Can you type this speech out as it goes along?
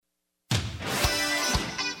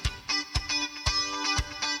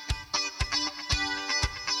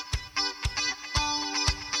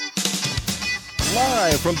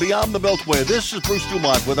Live from beyond the Beltway, this is Bruce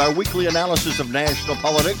Dumont with our weekly analysis of national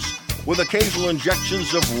politics with occasional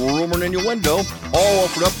injections of rumor and innuendo, all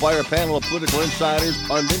offered up by our panel of political insiders,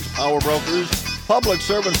 pundits, power brokers, public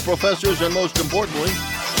servants, professors, and most importantly,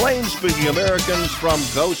 plain-speaking Americans from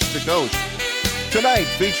coast to coast. Tonight,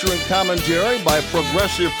 featuring commentary by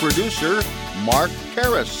progressive producer Mark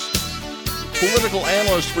Karras, political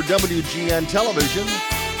analyst for WGN Television,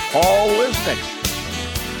 Paul Wisnick,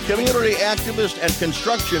 community activist and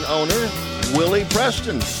construction owner Willie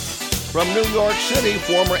Preston. From New York City,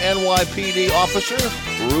 former NYPD officer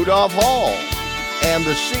Rudolph Hall. And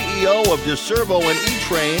the CEO of DeServo and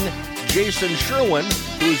E-Train, Jason Sherwin,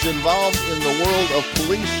 who's involved in the world of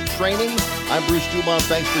police training. I'm Bruce Dumont.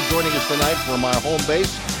 Thanks for joining us tonight from our home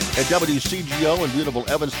base at WCGO in beautiful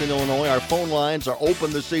Evanston, Illinois. Our phone lines are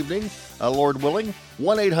open this evening, Lord willing.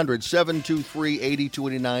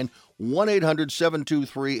 1-800-723-8289.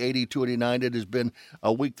 1-800-723-8289. It has been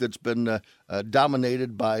a week that's been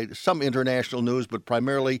dominated by some international news, but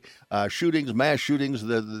primarily shootings, mass shootings,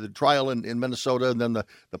 the trial in Minnesota, and then the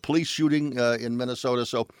police shooting in Minnesota.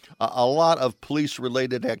 So a lot of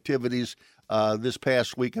police-related activities this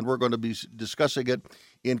past week, and we're going to be discussing it,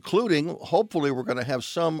 including, hopefully, we're going to have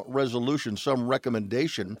some resolution, some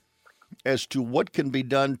recommendation as to what can be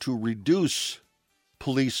done to reduce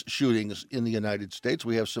police shootings in the United States.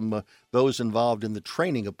 We have some those involved in the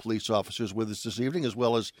training of police officers with us this evening, as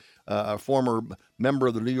well as a former member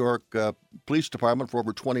of the New York Police Department for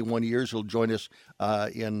over 21 years. He'll join us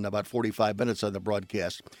in about 45 minutes on the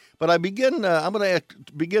broadcast. But I'm going to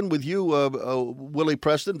begin with you, Willie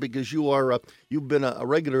Preston, because you've been a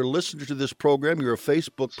regular listener to this program. You're a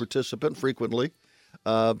Facebook participant frequently.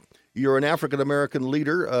 You're an African-American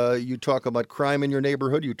leader. You talk about crime in your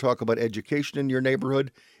neighborhood. You talk about education in your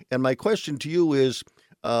neighborhood. And my question to you is,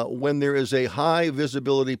 when there is a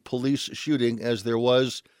high-visibility police shooting, as there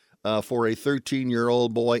was for a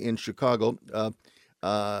 13-year-old boy in Chicago,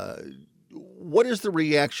 what is the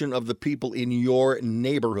reaction of the people in your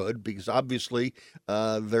neighborhood? Because obviously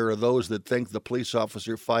there are those that think the police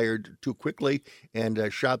officer fired too quickly and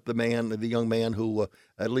shot the young man who,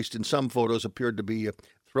 at least in some photos, appeared to be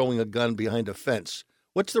throwing a gun behind a fence.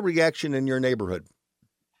 What's the reaction in your neighborhood?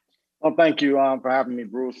 Well, thank you for having me,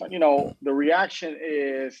 Bruce. You know, the reaction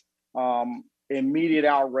is immediate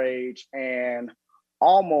outrage and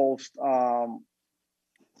almost a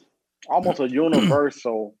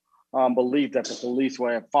universal belief that the police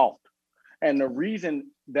were at fault. And the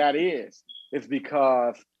reason that is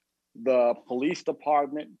because the police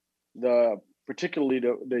department, particularly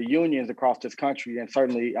the unions across this country, and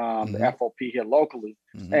certainly the FOP here locally,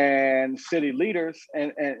 and city leaders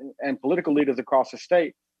and political leaders across the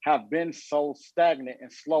state have been so stagnant and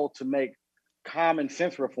slow to make common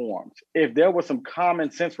sense reforms. If there were some common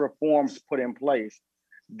sense reforms put in place,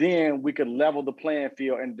 then we could level the playing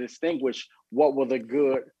field and distinguish what was a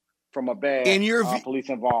good from a bad police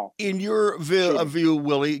involved. In your view,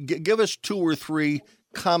 Willie, give us 2 or 3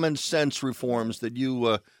 common sense reforms that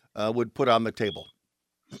you would put on the table.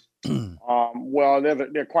 Well, there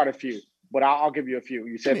are quite a few, but I'll give you a few.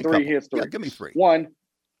 You said 3. Here's 3. Yeah, give me 3. One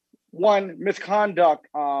misconduct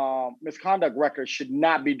records should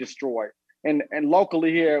not be destroyed. And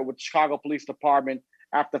locally here with Chicago Police Department,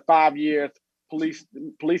 after 5 years, police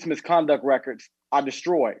misconduct records are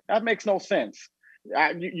destroyed. That makes no sense.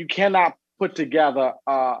 You cannot put together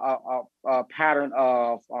a pattern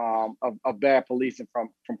of bad policing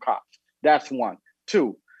from cops. That's 1.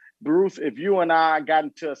 2, Bruce, if you and I got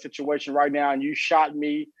into a situation right now and you shot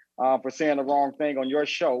me for saying the wrong thing on your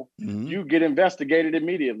show, you get investigated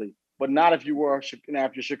immediately. But not if you're a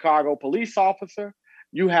Chicago police officer.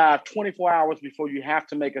 You have 24 hours before you have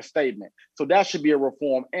to make a statement. So that should be a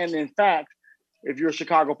reform. And in fact, if you're a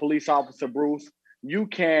Chicago police officer, Bruce, you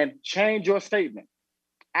can change your statement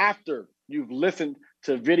after you've listened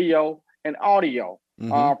to video and audio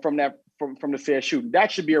from the said shooting.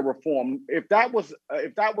 That should be a reform. If that was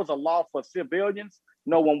a law for civilians,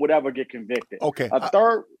 no one would ever get convicted. Okay. A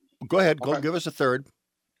third. Go ahead. Okay. Give us a third.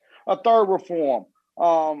 A third reform.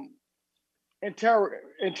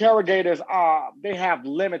 Interrogators they have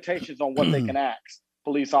limitations on what they can ask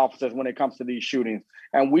police officers when it comes to these shootings,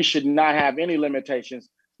 and we should not have any limitations.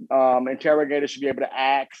 Interrogators should be able to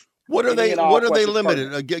ask. What are they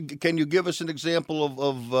limited? Can you give us an example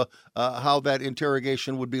of how that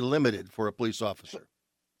interrogation would be limited for a police officer?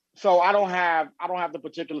 So I don't have the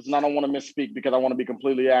particulars, and I don't want to misspeak because I want to be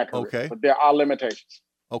completely accurate. Okay. But there are limitations.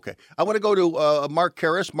 Okay. I want to go to Mark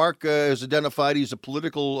Karras. Mark is identified. He's a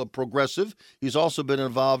political progressive. He's also been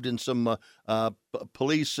involved in some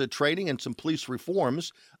police training and some police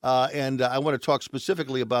reforms. And I want to talk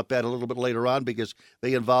specifically about that a little bit later on because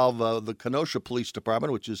they involve the Kenosha Police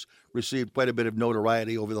Department, which has received quite a bit of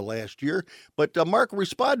notoriety over the last year. But Mark,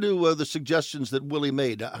 respond to the suggestions that Willie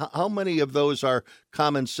made. How many of those are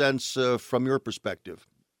common sense from your perspective?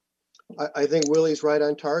 I think Willie's right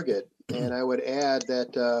on target. And I would add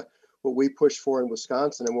that what we pushed for in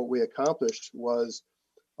Wisconsin and what we accomplished was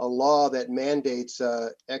a law that mandates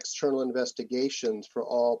external investigations for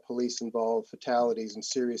all police-involved fatalities and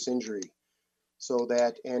serious injury. So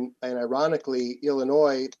that, and ironically,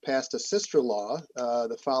 Illinois passed a sister law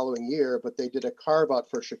the following year, but they did a carve-out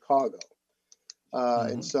for Chicago.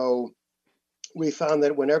 And so we found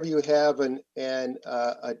that whenever you have a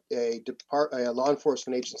law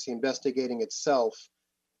enforcement agency investigating itself,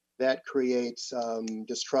 that creates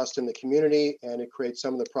distrust in the community, and it creates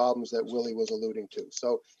some of the problems that Willie was alluding to.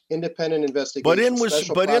 So, independent investigation.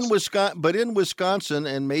 But in Wisconsin,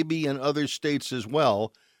 and maybe in other states as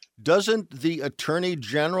well, doesn't the Attorney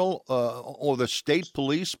General or the state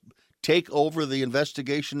police take over the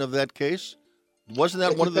investigation of that case? Wasn't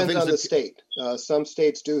that one of the things? It depends on the state. Some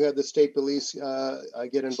states do have the state police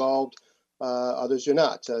get involved. Others do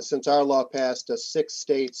not. Since our law passed, 6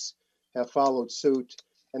 states have followed suit.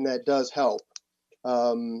 And that does help.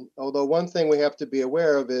 Although one thing we have to be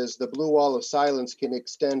aware of is the blue wall of silence can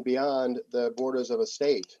extend beyond the borders of a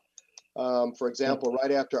state. For example,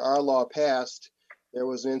 right after our law passed, there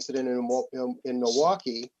was an incident in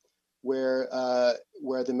Milwaukee where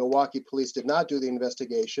the Milwaukee police did not do the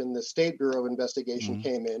investigation. The State Bureau of Investigation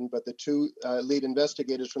came in, but the 2 lead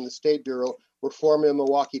investigators from the State Bureau were former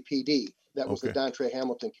Milwaukee PD. That was the Dontre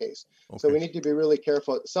Hamilton case. So we need to be really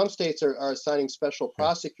careful. Some states are assigning special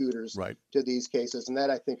prosecutors to these cases, and that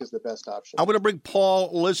I think is the best option. I want to bring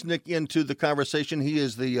Paul Lisnek into the conversation. He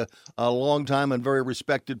is the longtime and very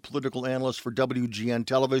respected political analyst for WGN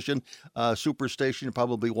Television, Superstation. You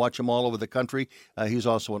probably watch him all over the country. He's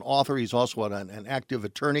also an author. He's also an active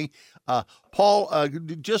attorney. Paul,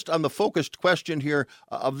 just on the focused question here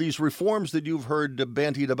of these reforms that you've heard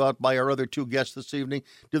bandied about by our other 2 guests this evening,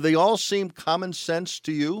 do they all seem common sense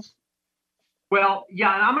to you? Well,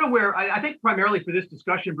 yeah, and I'm going to wear, I think primarily for this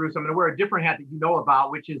discussion, Bruce, I'm going to wear a different hat that you know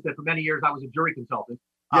about, which is that for many years I was a jury consultant.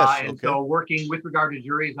 So working with regard to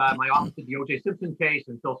juries, my office did the O.J. Simpson case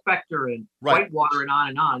and Phil Spector and Whitewater and on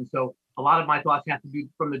and on. So a lot of my thoughts have to be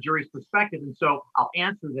from the jury's perspective. And so I'll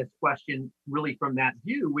answer this question really from that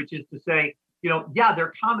view, which is to say, yeah,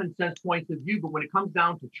 they're common sense points of view, but when it comes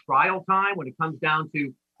down to trial time, when it comes down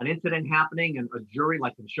to an incident happening and a jury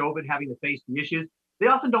like in Chauvin having to face the issues, they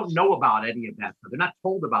often don't know about any of that stuff. They're not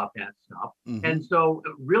told about that stuff. And so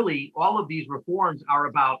really all of these reforms are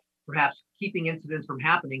about perhaps keeping incidents from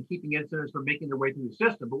happening, keeping incidents from making their way through the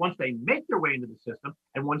system. But once they make their way into the system,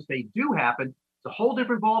 and once they do happen, it's a whole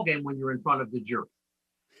different ballgame when you're in front of the jury.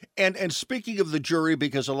 And speaking of the jury,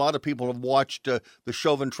 because a lot of people have watched the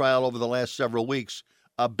Chauvin trial over the last several weeks,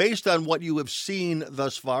 based on what you have seen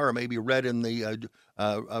thus far, or maybe read in the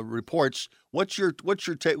reports, what's your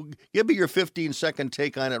take? Give me your 15-second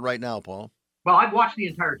take on it right now, Paul. Well, I've watched the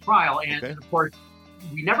entire trial, and of course,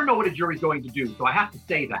 we never know what a jury's going to do. So I have to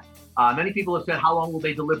say that. Many people have said, how long will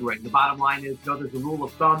they deliberate? The bottom line is, there's a rule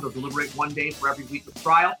of thumb. They'll deliberate 1 day for every week of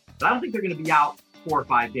trial. But I don't think they're going to be out 4 or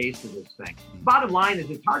 5 days for this thing. Bottom line is,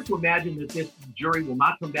 it's hard to imagine that this jury will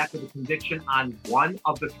not come back with a conviction on one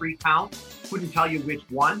of the 3 counts. Couldn't tell you which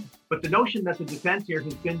one. But the notion that the defense here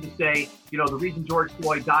has been to say, the reason George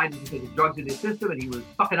Floyd died is because of drugs in his system and he was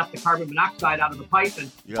sucking up the carbon monoxide out of the pipe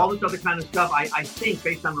and all this other kind of stuff. I think,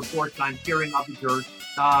 based on reports I'm hearing of the jurors,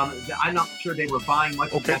 I'm not sure they were buying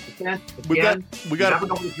much of that defense. Again, we never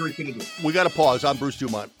know what the jury's going to do. We got to pause. I'm Bruce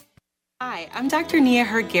Dumont. Hi, I'm Dr. Nia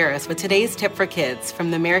Hurd-Garris with today's tip for kids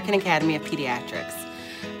from the American Academy of Pediatrics.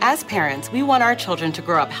 As parents, we want our children to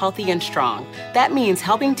grow up healthy and strong. That means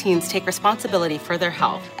helping teens take responsibility for their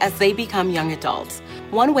health as they become young adults.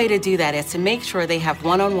 One way to do that is to make sure they have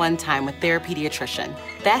one-on-one time with their pediatrician.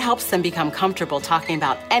 That helps them become comfortable talking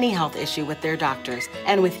about any health issue with their doctors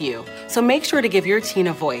and with you. So make sure to give your teen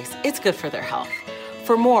a voice. It's good for their health.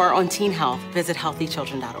 For more on teen health, visit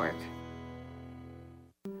healthychildren.org.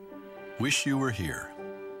 Wish you were here.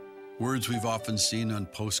 Words we've often seen on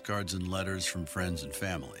postcards and letters from friends and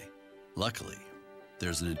family. Luckily,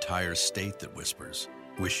 there's an entire state that whispers,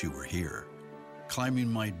 wish you were here. Climbing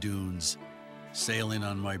my dunes, sailing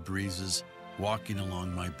on my breezes, walking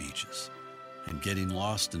along my beaches, and getting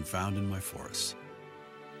lost and found in my forests.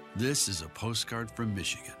 This is a postcard from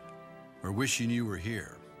Michigan, where wishing you were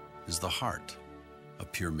here is the heart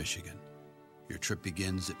of pure Michigan. Your trip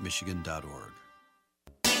begins at Michigan.org.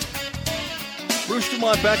 Bruce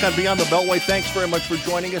Dumont back on Beyond the Beltway. Thanks very much for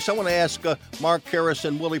joining us. I want to ask Mark Karras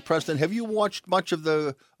and Willie Preston, have you watched much of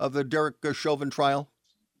the Derek Chauvin trial?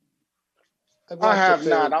 I have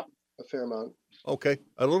not. A fair amount. Okay,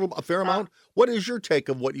 a fair amount. What is your take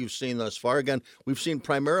of what you've seen thus far? Again, we've seen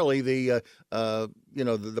primarily the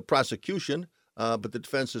prosecution, but the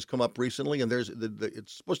defense has come up recently, and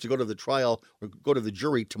it's supposed to go to the trial or go to the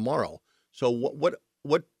jury tomorrow. So,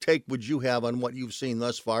 what take would you have on what you've seen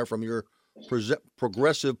thus far from your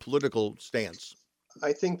progressive political stance?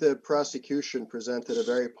 I think the prosecution presented a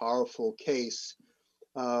very powerful case,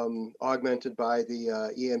 augmented by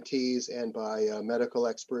the EMTs and by medical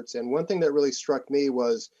experts. And one thing that really struck me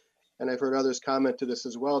was, and I've heard others comment to this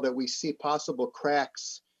as well, that we see possible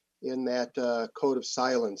cracks in that code of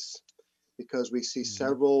silence, because we see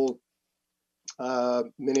several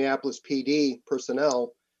Minneapolis PD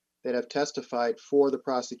personnel that have testified for the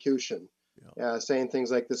prosecution, saying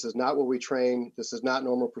things like, this is not what we train, this is not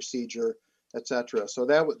normal procedure, etc. So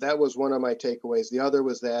that was one of my takeaways. The other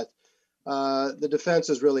was that the defense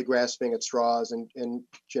is really grasping at straws and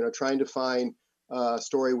trying to find a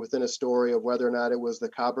story within a story of whether or not it was the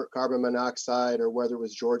carbon monoxide or whether it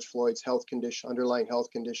was George Floyd's underlying health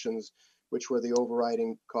conditions, which were the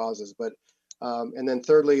overriding causes. But and then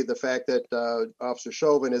thirdly, the fact that Officer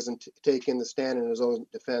Chauvin isn't taking the stand in his own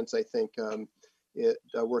defense, I think it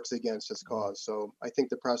works against his cause. So I think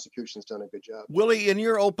the prosecution's done a good job. Willie, in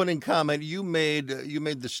your opening comment, you made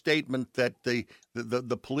the statement that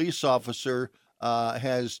the police officer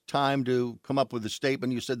has time to come up with a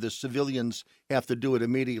statement. You said the civilians have to do it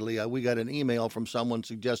immediately. We got an email from someone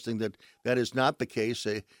suggesting that is not the case.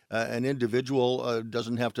 An individual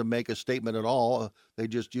doesn't have to make a statement at all. They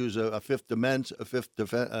just use a Fifth Amendment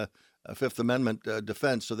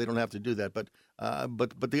defense, so they don't have to do that. But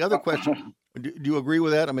the other question, do you agree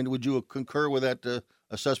with that? I mean, would you concur with that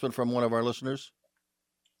assessment from one of our listeners?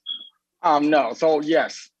 No. So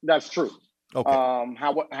yes, that's true. Okay.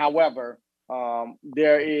 However,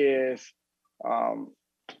 there is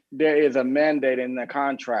a mandate in the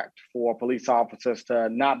contract for police officers to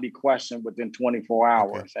not be questioned within 24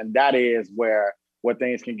 hours. Okay. And that is where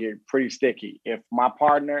things can get pretty sticky. If my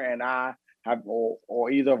partner and I have,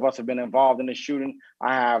 or either of us have been involved in the shooting,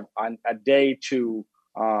 I have a day to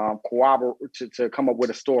corroborate, to come up with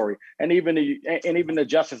a story. And even the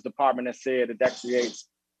Justice Department has said that creates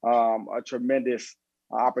a tremendous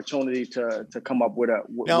opportunity to come up with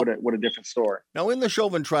a different story. Now, in the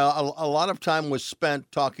Chauvin trial, a lot of time was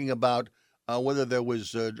spent talking about whether there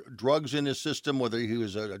was drugs in his system, whether he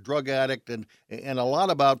was a drug addict, and a lot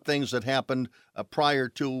about things that happened prior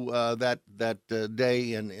to that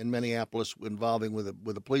day in Minneapolis involving with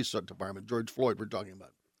the police department. George Floyd, we're talking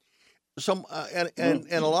about.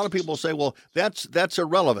 And a lot of people say, well, that's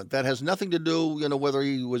irrelevant. That has nothing to do, whether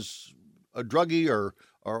he was a druggie or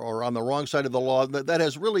on the wrong side of the law. That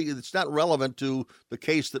has really, it's not relevant to the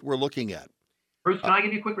case that we're looking at. Bruce, can I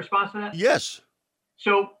give you a quick response to that? Yes.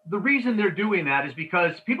 So the reason they're doing that is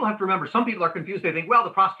because people have to remember, some people are confused. They think, well, the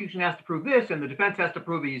prosecution has to prove this and the defense has to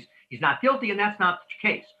prove he's not guilty, and that's not the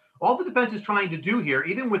case. All the defense is trying to do here,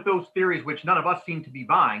 even with those theories, which none of us seem to be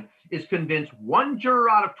buying, is convince one juror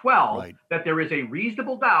out of 12 that there is a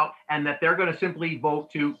reasonable doubt and that they're going to simply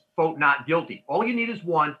vote not guilty. All you need is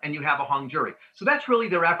one, and you have a hung jury. So that's really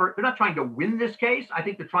their effort. They're not trying to win this case. I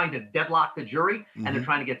think they're trying to deadlock the jury, and they're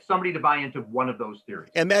trying to get somebody to buy into one of those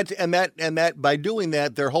theories. And that by doing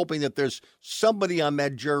that, they're hoping that there's somebody on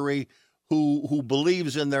that jury who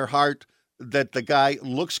believes in their heart that the guy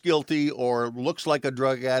looks guilty or looks like a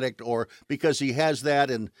drug addict, or because he has that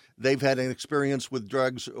and they've had an experience with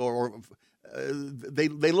drugs, or they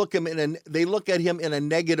look at him in a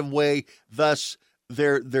negative way. Thus,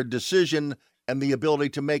 their decision and the ability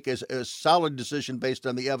to make a solid decision based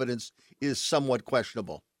on the evidence is somewhat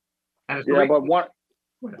questionable. But one.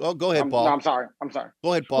 Well, go ahead, Paul. No, I'm sorry.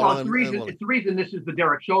 Go ahead, Paul. Well, it's the reason this is the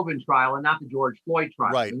Derek Chauvin trial and not the George Floyd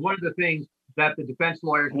trial. Right. And one of the things that the defense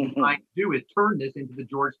lawyers are trying to do is turn this into the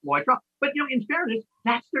George Floyd trial. But, in fairness,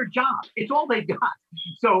 that's their job. It's all they've got.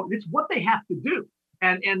 So it's what they have to do.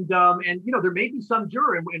 And there may be some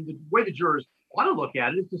juror, and the way the jurors want to look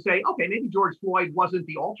at it is to say, okay, maybe George Floyd wasn't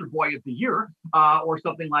the altar boy of the year or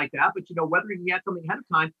something like that. But, whether he had something ahead of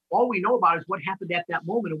time, all we know about is what happened at that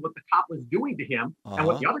moment and what the cop was doing to him and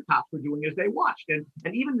what the other cops were doing as they watched. And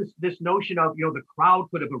even this notion of, the crowd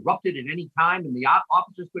could have erupted at any time and the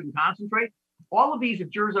officers couldn't concentrate. All of these, if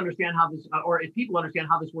jurors understand how this, or if people understand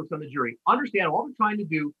how this works on the jury, understand all they're trying to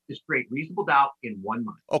do is create reasonable doubt in one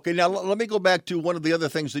mind. Okay, now let me go back to one of the other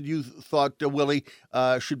things that you thought, Willie,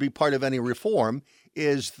 should be part of any reform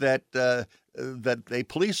is that that a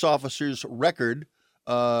police officer's record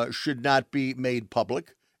should not be made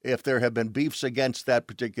public. If there have been beefs against that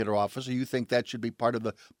particular officer, you think that should be part of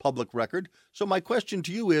the public record. So my question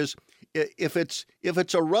to you is, if it's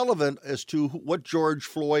irrelevant as to what George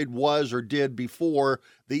Floyd was or did before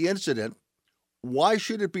the incident, why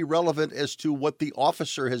should it be relevant as to what the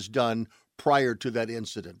officer has done prior to that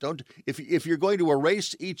incident? If you're going to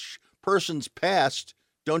erase each person's past,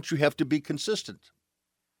 don't you have to be consistent?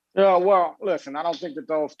 Yeah, well, listen, I don't think that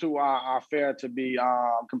those two are fair to be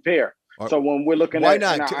compared. So when we're looking why at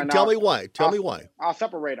not? Tell me why. Tell me why. I'll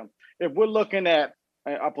separate them. If we're looking at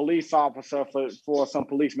a police officer for some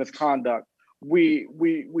police misconduct, we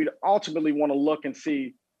ultimately want to look and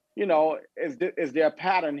see, is there a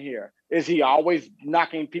pattern here? Is he always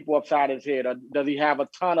knocking people upside his head, or does he have a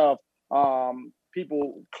ton of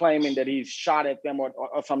people claiming that he's shot at them or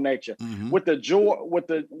some nature? Mm-hmm. With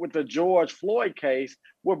the George Floyd case,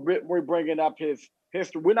 we're bringing up his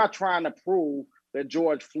history. We're not trying to prove that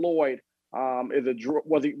George Floyd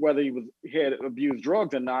whether he had abused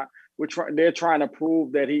drugs or not. They're trying to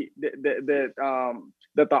prove that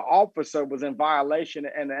that the officer was in violation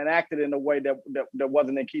and acted in a way that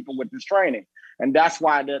wasn't in keeping with his training, and that's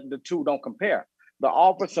why the two don't compare. The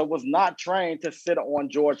officer was not trained to sit on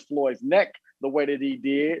George Floyd's neck the way that he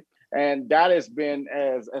did, and that has been,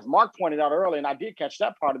 as Mark pointed out earlier, and I did catch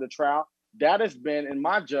that part of the trial. That has been, in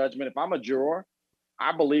my judgment, if I'm a juror,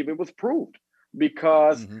 I believe it was proved.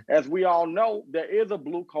 Because as we all know, there is a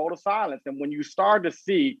blue code of silence. And when you start to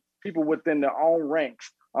see people within their own ranks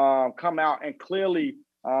come out and clearly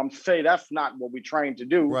say that's not what we trained to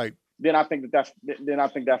do, right? Then I think that's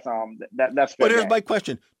that's. But here's my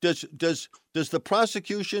question: Does the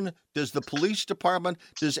prosecution, does the police department,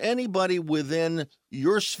 does anybody within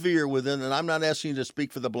your sphere, and I'm not asking you to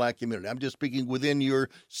speak for the Black community, I'm just speaking within your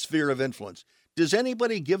sphere of influence. Does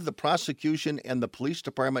anybody give the prosecution and the police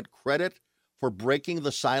department credit for breaking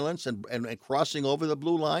the silence and crossing over the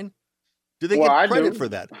blue line? Do they get credit for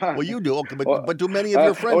that? Well, you do, okay, but do many of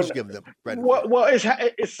your friends give them credit? Well,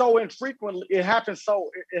 it's so infrequent. It happens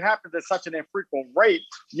at such an infrequent rate.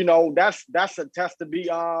 That's a test to be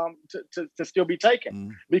to still be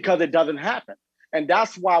taken because it doesn't happen. And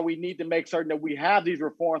that's why we need to make certain that we have these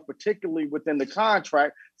reforms, particularly within the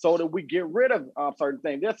contract, so that we get rid of certain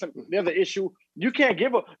things. There's an issue. You can't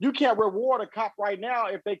reward a cop right now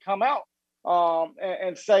if they come out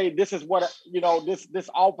and say this is what this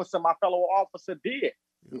officer, my fellow officer, did.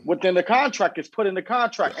 Within the contract, it's put in the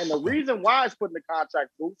contract, and the reason why it's put in the contract,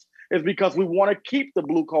 Bruce, is because we want to keep the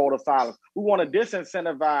blue code of silence. We want to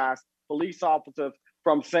disincentivize police officers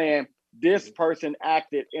from saying this person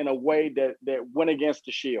acted in a way that went against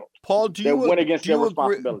the shield. Paul, went against their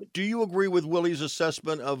responsibility. Do you agree with Willie's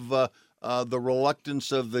assessment of the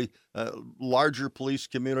reluctance of the larger police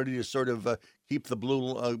community to sort of keep the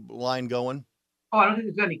blue line going? Oh, I don't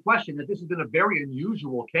think there's any question that this has been a very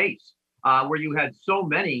unusual case where you had so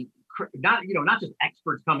many, not just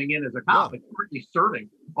experts coming in as a cop, but currently serving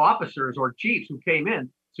officers or chiefs who came in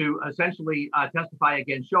to essentially testify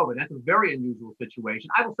against Chauvin. That's a very unusual situation.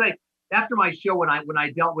 I will say, after my show, when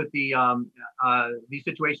I dealt with these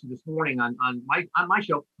situations this morning on my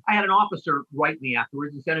show, I had an officer write me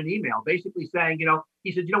afterwards and send an email basically saying,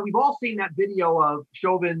 he said, we've all seen that video of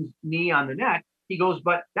Chauvin's knee on the neck. He goes,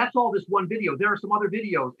 but that's all this one video. There are some other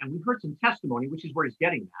videos, and we've heard some testimony, which is where he's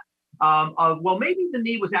getting that, of maybe the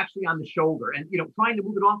knee was actually on the shoulder, and trying to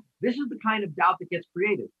move it on. This is the kind of doubt that gets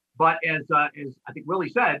created. But as I think Willie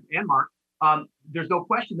said, and Mark, there's no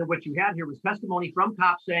question that what you had here was testimony from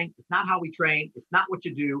cops saying it's not how we train, it's not what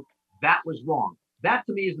you do. That was wrong. That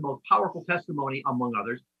to me is the most powerful testimony, among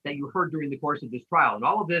others, that you heard during the course of this trial. And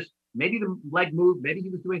all of this, maybe the leg moved, maybe he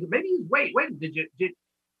was doing, maybe he was, wait, did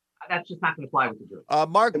that's just not going to fly with the jury.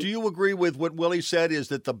 Mark, do you agree with what Willie said, is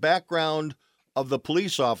that the background of the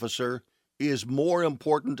police officer is more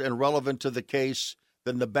important and relevant to the case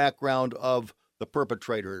than the background of the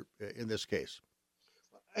perpetrator in this case?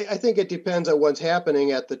 I think it depends on what's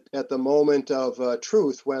happening at the moment of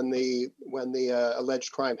truth when the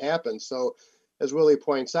alleged crime happens. So, as Willie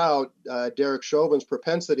points out, Derek Chauvin's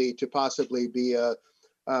propensity to possibly be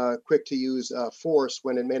quick to use force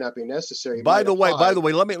when it may not be necessary. By the way,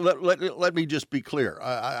 let me just be clear.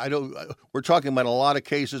 I don't. We're talking about a lot of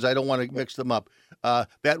cases. I don't want to mix them up.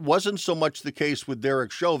 That wasn't so much the case with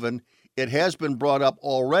Derek Chauvin. It has been brought up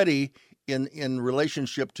already in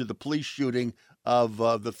relationship to the police shooting of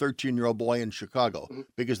the 13-year-old boy in Chicago,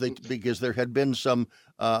 because there had been some,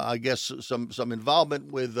 I guess, some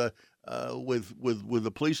involvement with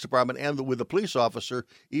the police department and with the police officer,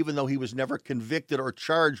 even though he was never convicted or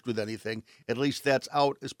charged with anything. At least that's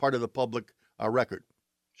out as part of the public record.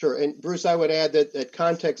 Sure. And Bruce, I would add that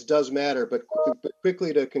context does matter, but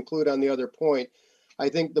quickly to conclude on the other point, I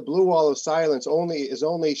think the blue wall of silence is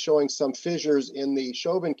only showing some fissures in the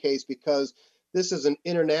Chauvin case because this is an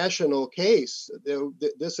international case.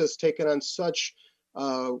 This has taken on such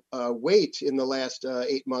weight in the last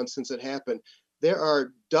 8 months since it happened. There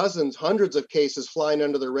are dozens, hundreds of cases flying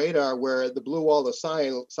under the radar where the blue wall of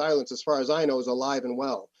silence, as far as I know, is alive and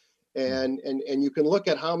well. And you can look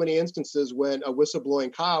at how many instances when a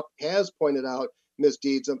whistleblowing cop has pointed out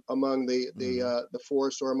misdeeds among the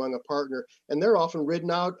force or among a partner, and they're often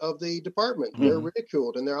ridden out of the department. They're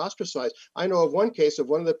ridiculed and they're ostracized. I know of one case of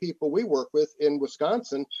one of the people we work with in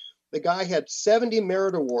Wisconsin. The guy had 70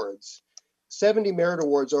 merit awards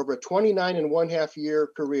over a 29.5 year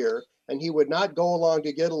career, and he would not go along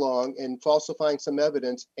to get along and falsifying some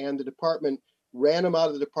evidence, and the department ran him out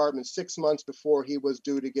of the department 6 months before he was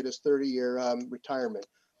due to get his 30-year retirement.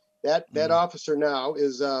 That officer now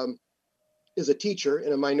is a teacher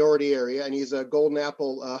in a minority area, and he's a Golden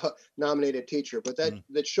Apple nominated teacher. But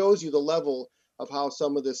that shows you the level of how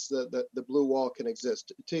some of this the blue wall can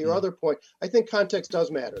exist. To your other point, I think context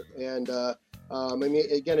does matter, and I mean,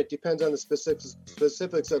 again, it depends on the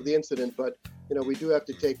specifics of the incident, but we do have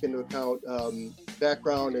to take into account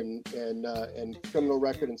background and criminal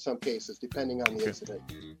record in some cases, depending on the incident.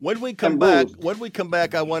 When we come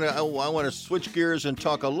back, I want to switch gears and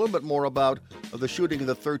talk a little bit more about the shooting of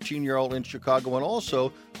the 13-year-old in Chicago, and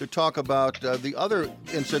also to talk about the other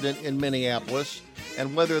incident in Minneapolis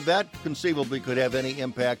and whether that conceivably could have any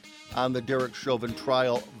impact on the Derek Chauvin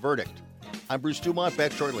trial verdict. I'm Bruce Dumont,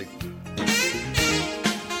 back shortly.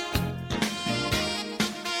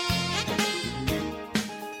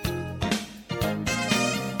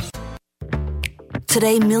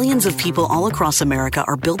 Today, millions of people all across America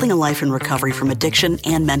are building a life in recovery from addiction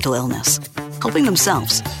and mental illness, helping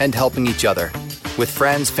themselves and helping each other, with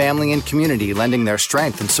friends, family, and community lending their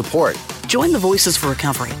strength and support. Join the Voices for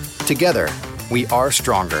Recovery. Together, we are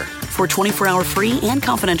stronger. For 24-hour free and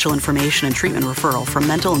confidential information and treatment referral for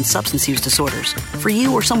mental and substance use disorders, for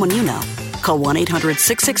you or someone you know, call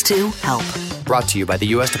 1-800-662-HELP. Brought to you by the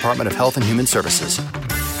U.S. Department of Health and Human Services.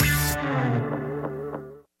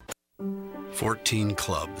 14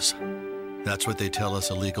 clubs. That's what they tell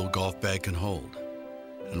us a legal golf bag can hold.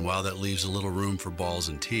 And while that leaves a little room for balls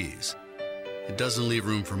and tees, it doesn't leave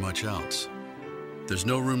room for much else. There's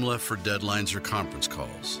no room left for deadlines or conference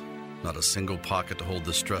calls. Not a single pocket to hold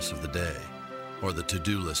the stress of the day or the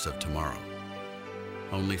to-do list of tomorrow.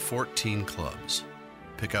 Only 14 clubs.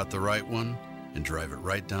 Pick out the right one and drive it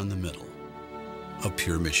right down the middle of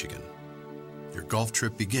Pure Michigan. Your golf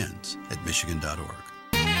trip begins at Michigan.org.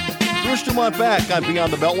 Bruce Dumont back on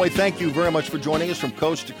Beyond the Beltway. Thank you very much for joining us from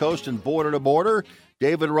coast to coast and border to border.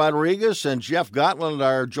 David Rodriguez and Jeff Gotland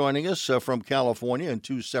are joining us from California in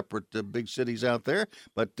two separate big cities out there,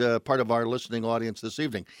 but part of our listening audience this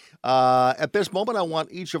evening. At this moment, I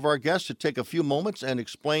want each of our guests to take a few moments and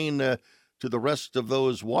explain to the rest of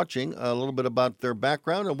those watching a little bit about their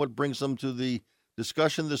background and what brings them to the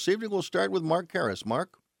discussion this evening. We'll start with Mark Karras.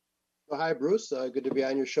 Mark? Well, hi, Bruce. Good to be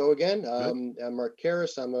on your show again. I'm Mark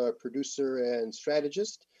Karras. I'm a producer and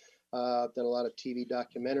strategist. I've done a lot of TV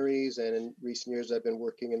documentaries, and in recent years, I've been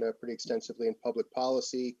working pretty extensively in public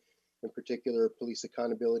policy, in particular police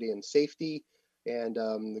accountability and safety. And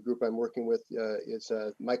the group I'm working with is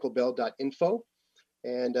michaelbell.info.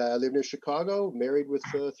 And I live near Chicago, married with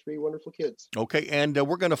 3 wonderful kids. Okay, and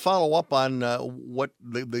we're going to follow up on what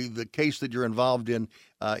the case that you're involved in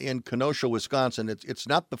Kenosha, Wisconsin. It's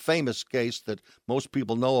not the famous case that most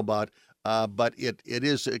people know about, but it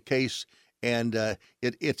is a case, and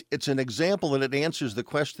it's an example, and it answers the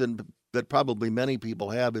question that probably many people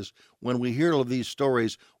have is when we hear of these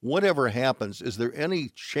stories, whatever happens, is there any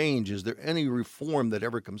change? Is there any reform that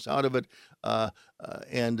ever comes out of it?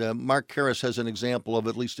 And Mark Karras has an example of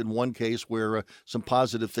at least in one case where some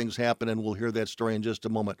positive things happen, and we'll hear that story in just a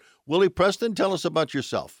moment. Willie Preston, tell us about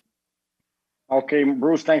yourself. Okay,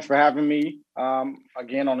 Bruce, thanks for having me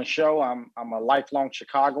again on the show. I'm a lifelong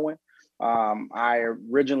Chicagoan. I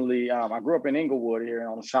grew up in Inglewood here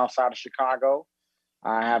on the south side of Chicago.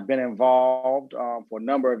 I have been involved for a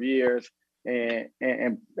number of years in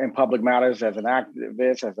public matters as an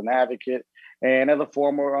activist, as an advocate, and as a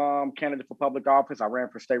former candidate for public office. I ran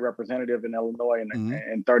for state representative in Illinois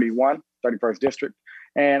in 31st District.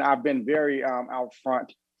 And I've been very out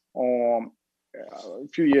front on a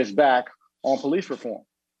few years back on police reform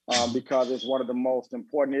because it's one of the most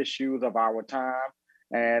important issues of our time.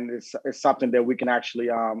 And it's something that we can actually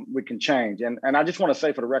we can change. And I just want to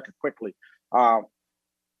say for the record quickly, I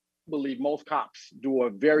believe most cops do a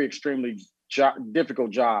very extremely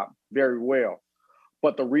difficult job very well.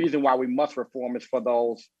 But the reason why we must reform is for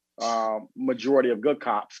those majority of good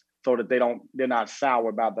cops, so that they're not sour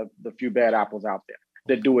about the few bad apples out there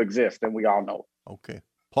that do exist, and we all know it. Okay.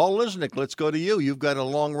 Paul Lisnek, let's go to you. You've got a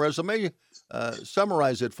long resume.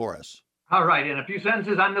 Summarize it for us. All right. In a few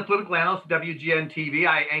sentences, I'm the political analyst at WGN-TV.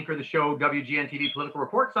 I anchor the show WGN-TV Political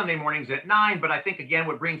Report Sunday mornings at 9. But I think, again,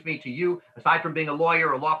 what brings me to you, aside from being a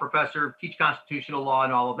lawyer, a law professor, teach constitutional law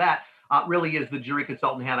and all of that, really is the jury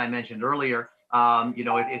consultant hat I mentioned earlier.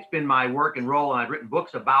 It's been my work and role, and I've written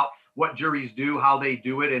books about what juries do, how they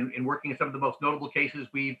do it, and working in some of the most notable cases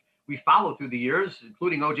we followed through the years,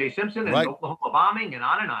 including O.J. Simpson and right. the Oklahoma bombing and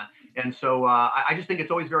on and on. And so I just think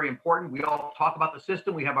it's always very important. We all talk about the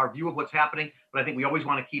system. We have our view of what's happening, but I think we always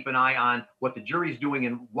want to keep an eye on what the jury's doing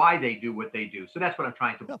and why they do what they do. So that's what I'm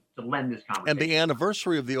trying to lend this conversation. And the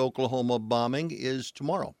anniversary of the Oklahoma bombing is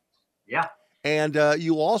tomorrow. Yeah. And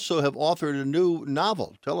you also have authored a new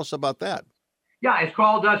novel. Tell us about that. Yeah, it's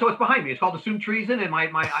called, so it's behind me. It's called Assumed Treason, and my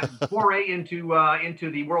foray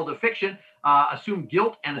into the world of fiction. Assumed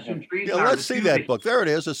Guilt and Assumed Treason. Yeah, let's see that book. There it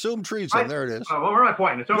is, Assumed Treason. Right. There it is. Well, where am I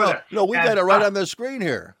pointing? It's over there. No, we got it right on the screen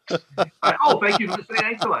here. Thank you.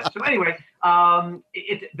 Thanks a lot. So anyway,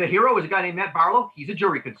 the hero is a guy named Matt Barlow. He's a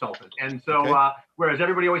jury consultant. And so whereas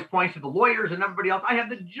everybody always points to the lawyers and everybody else, I have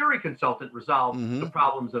the jury consultant resolve the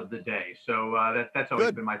problems of the day. So that's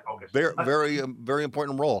always been my focus. Very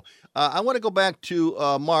important role. I want to go back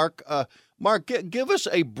to Mark. Mark, give us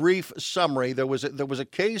a brief summary. There was a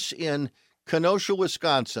case in Kenosha,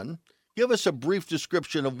 Wisconsin. Give us a brief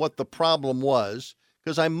description of what the problem was,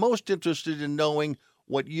 because I'm most interested in knowing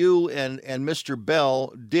what you and Mr.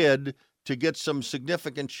 Bell did to get some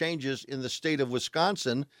significant changes in the state of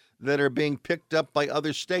Wisconsin that are being picked up by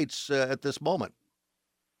other states at this moment.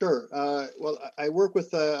 Sure. Well, I work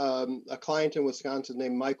with a client in Wisconsin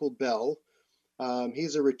named Michael Bell.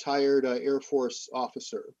 He's a retired Air Force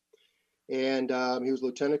officer. And he was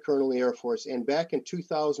lieutenant colonel in the Air Force. And back in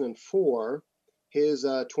 2004, his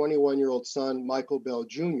 21-year-old son, Michael Bell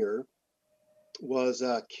Jr., was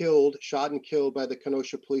shot and killed by the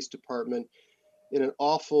Kenosha Police Department in an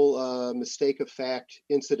awful mistake of fact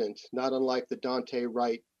incident, not unlike the Dante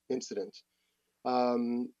Wright incident.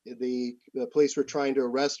 The police were trying to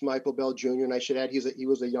arrest Michael Bell Jr., and I should add he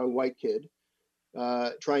was a young white kid,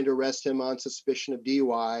 trying to arrest him on suspicion of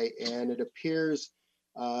DUI, and it appears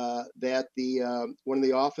that one of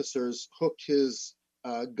the officers hooked his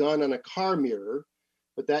gun on a car mirror,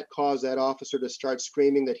 but that caused that officer to start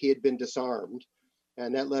screaming that he had been disarmed.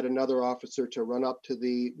 And that led another officer to run up to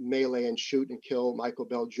the melee and shoot and kill Michael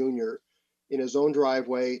Bell Jr. in his own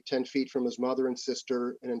driveway, 10 feet from his mother and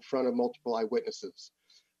sister, and in front of multiple eyewitnesses.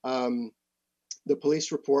 The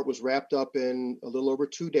police report was wrapped up in a little over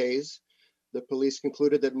 2 days. The police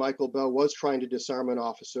concluded that Michael Bell was trying to disarm an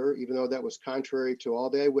officer, even though that was contrary to all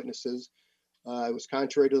the eyewitnesses. It was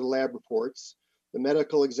contrary to the lab reports. The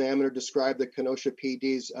medical examiner described the Kenosha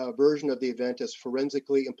PD's version of the event as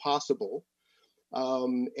forensically impossible.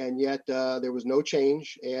 And yet there was no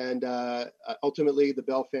change. And ultimately, the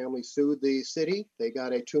Bell family sued the city. They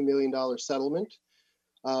got a $2 million settlement.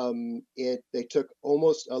 They took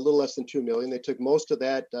almost a little less than $2 million. They took most of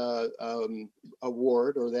that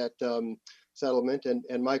award or that settlement,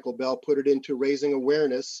 and Michael Bell put it into raising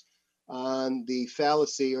awareness on the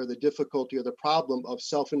fallacy or the difficulty or the problem of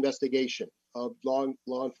self-investigation, of law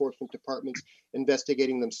enforcement departments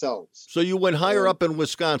investigating themselves. So you went higher up in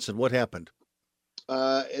Wisconsin. What happened?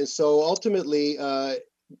 And so ultimately,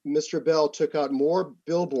 Mr. Bell took out more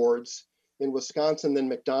billboards in Wisconsin than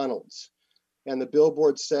McDonald's. And the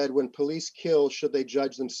billboard said, "When police kill, should they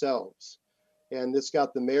judge themselves?" And this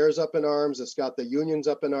got the mayors up in arms. It's got the unions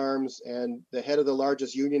up in arms. And the head of the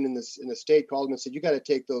largest union in the state called him and said, "You got to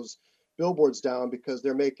take those billboards down because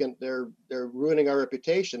they're ruining our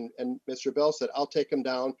reputation." And Mr. Bell said, "I'll take them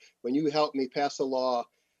down when you help me pass a law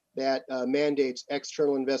that mandates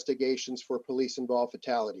external investigations for police-involved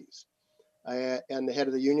fatalities." And the head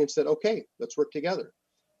of the union said, "Okay, let's work together."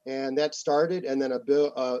 And that started, and then a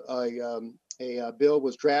bill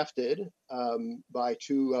was drafted by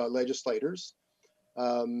two legislators,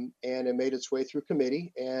 and it made its way through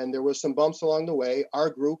committee. And there were some bumps along the way. Our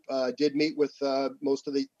group did meet with most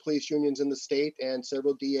of the police unions in the state and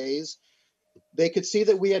several DAs. They could see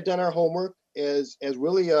that we had done our homework. As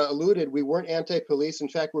Willie alluded, we weren't anti-police. In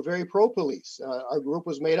fact, we're very pro-police. Our group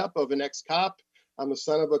was made up of an ex-cop. I'm the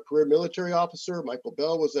son of a career military officer. Michael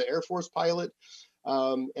Bell was an Air Force pilot.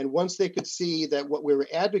 And once they could see that what we were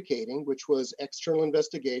advocating, which was external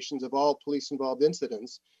investigations of all police-involved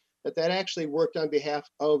incidents, that actually worked on behalf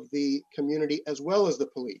of the community as well as the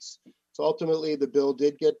police. So ultimately, the bill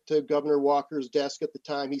did get to Governor Walker's desk at the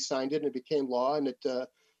time he signed it, and it became law, and it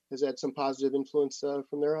has had some positive influence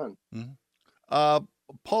from there on. Mm-hmm.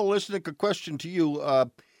 Paul Lisnik, a question to you.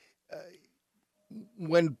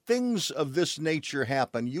 When things of this nature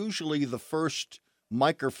happen, usually the first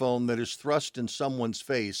microphone that is thrust in someone's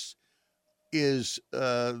face is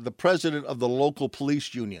the president of the local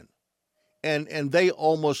police union. And they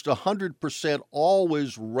almost 100%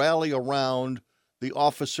 always rally around the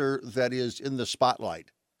officer that is in the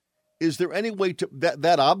spotlight. Is there any way to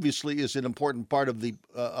that obviously is an important part of the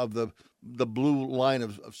blue line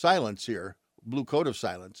of silence here, blue code of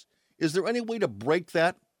silence. Is there any way to break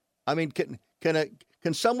that? I mean,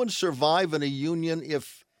 can someone survive in a union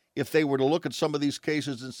if they were to look at some of these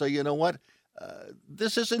cases and say, you know what,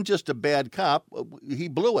 this isn't just a bad cop, he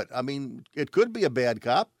blew it. I mean, it could be a bad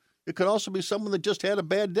cop. It could also be someone that just had a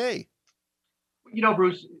bad day. You know,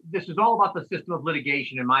 Bruce, this is all about the system of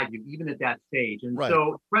litigation, in my view, even at that stage. And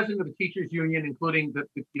so, president of the teachers union, including the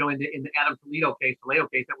in the Adam Toledo case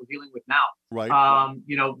that we're dealing with now, right?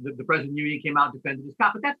 The president of the union came out and defended this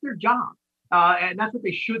cop, but that's their job, and that's what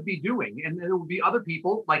they should be doing. And there will be other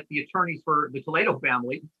people, like the attorneys for the Toledo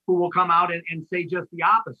family, who will come out and say just the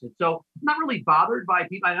opposite. So, I'm not really bothered by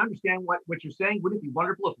people. I understand what you're saying. Wouldn't it be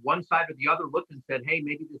wonderful if one side or the other looked and said, "Hey,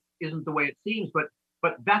 maybe this isn't the way it seems," but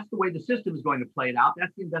that's the way the system is going to play it out.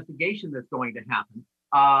 That's the investigation that's going to happen.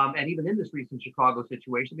 And even in this recent Chicago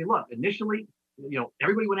situation, I mean, look, initially,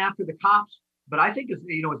 everybody went after the cops, but I think as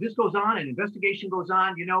this goes on and investigation goes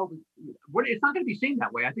on, it's not going to be seen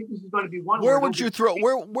that way. I think this is going to be one. Where would you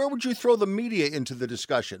throw the media into the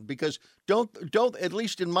discussion? Because don't at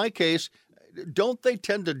least in my case, don't they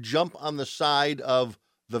tend to jump on the side of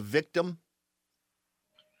the victim?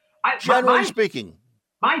 Generally speaking.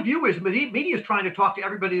 My view is media is trying to talk to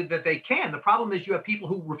everybody that they can. The problem is you have people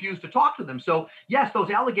who refuse to talk to them. So yes,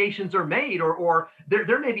 those allegations are made, or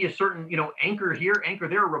there may be a certain anchor here, anchor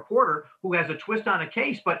there, a reporter who has a twist on a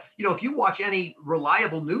case. But if you watch any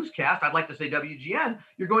reliable newscast, I'd like to say WGN,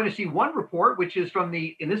 you're going to see one report, which is from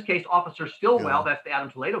in this case, Officer Stillwell. That's the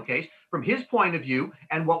Adam Toledo case, from his point of view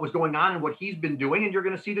and what was going on and what he's been doing. And you're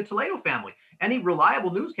going to see the Toledo family. Any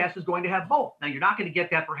reliable newscast is going to have both. Now, you're not going to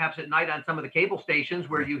get that perhaps at night on some of the cable stations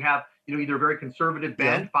where you have, either a very conservative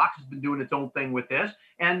bend. Yeah. Fox has been doing its own thing with this,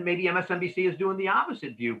 and maybe MSNBC is doing the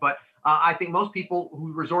opposite view. But I think most people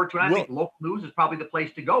who resort to it, I think local news is probably the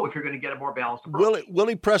place to go if you're going to get a more balanced approach.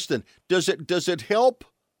 Willie Preston, does it help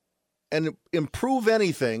and improve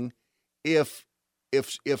anything if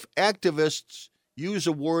activists use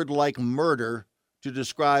a word like murder to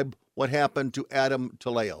describe what happened to Adam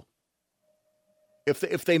Toledo?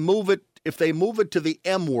 If they move it to the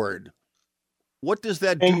M word, what does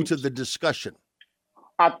that do to the discussion?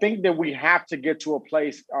 I think that we have to get to a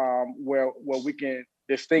place where we can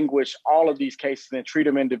distinguish all of these cases and treat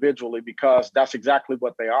them individually, because that's exactly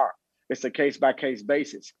what they are. It's a case by case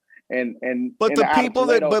basis. But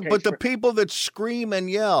the people that scream and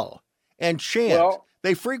yell and chant,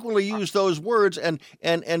 they frequently use those words, and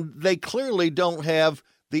they clearly don't have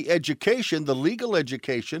the education, the legal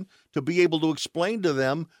education, to be able to explain to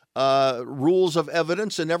them rules of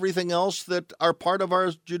evidence and everything else that are part of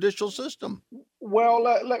our judicial system. Well,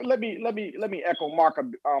 let me echo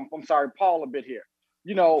Paul a bit here.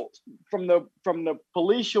 From the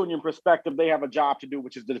police union perspective, they have a job to do,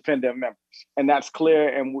 which is to defend their members, and that's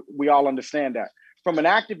clear, and we all understand that. From an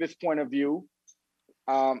activist point of view,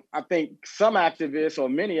 I think some activists, or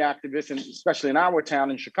many activists, and especially in our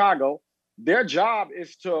town in Chicago, their job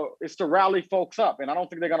is to rally folks up. And I don't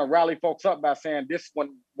think they're going to rally folks up by saying this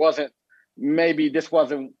wasn't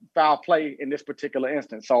foul play in this particular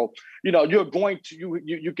instance. So, you're going to,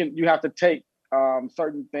 you have to take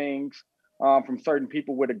certain things from certain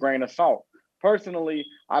people with a grain of salt. Personally,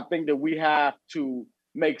 I think that we have to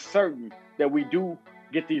make certain that we do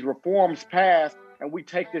get these reforms passed and we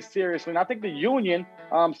take this seriously. And I think the union,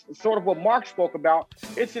 sort of what Mark spoke about,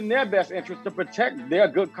 it's in their best interest to protect their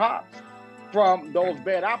good cops from those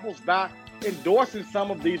bad apples by endorsing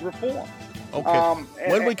some of these reforms.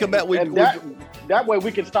 Okay. When we come back, that way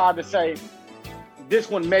we can start to say this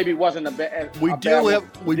one maybe wasn't a bad. We do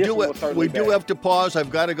have to pause. I've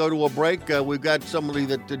got to go to a break. We've got somebody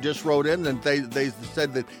that just wrote in, and they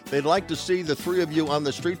said that they'd like to see the three of you on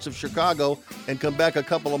the streets of Chicago and come back a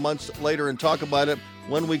couple of months later and talk about it.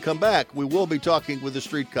 When we come back, we will be talking with the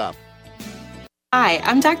street cop. Hi,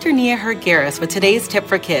 I'm Dr. Nia Hurd-Garris with today's tip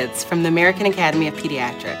for kids from the American Academy of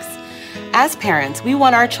Pediatrics. As parents, we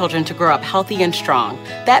want our children to grow up healthy and strong.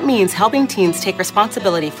 That means helping teens take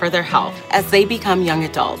responsibility for their health as they become young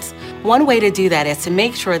adults. One way to do that is to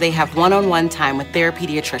make sure they have one-on-one time with their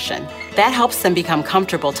pediatrician. That helps them become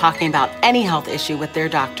comfortable talking about any health issue with their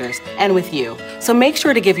doctors and with you. So make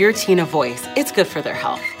sure to give your teen a voice. It's good for their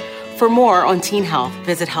health. For more on teen health,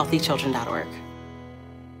 visit healthychildren.org.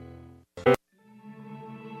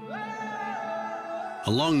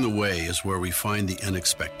 Along the way is where we find the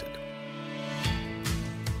unexpected.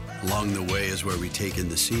 Along the way is where we take in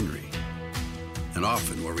the scenery, and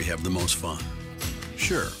often where we have the most fun.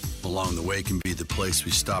 Sure, along the way can be the place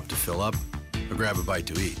we stop to fill up or grab a bite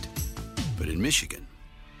to eat. But in Michigan,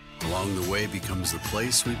 along the way becomes the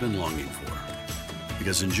place we've been longing for.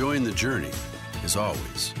 Because enjoying the journey is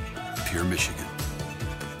always pure Michigan.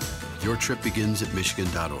 Your trip begins at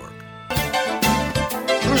michigan.org.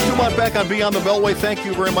 Bruce Dumont back on Beyond the Beltway. Thank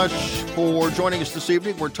you very much for joining us this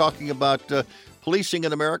evening. We're talking about policing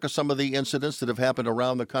in America, some of the incidents that have happened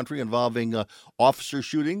around the country involving officer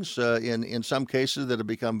shootings, in some cases that have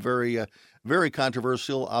become very, very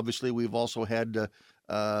controversial. Obviously, we've also had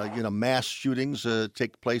mass shootings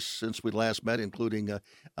take place since we last met, including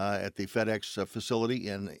at the FedEx facility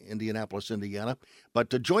in Indianapolis, Indiana.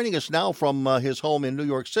 But joining us now from his home in New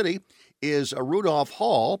York City is Rudolph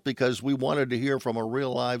Hall, because we wanted to hear from a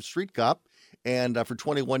real live street cop. And for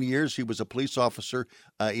 21 years, he was a police officer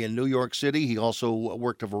in New York City. He also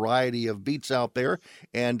worked a variety of beats out there.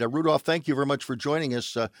 And Rudolph, thank you very much for joining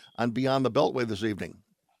us on Beyond the Beltway this evening.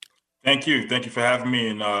 Thank you. Thank you for having me.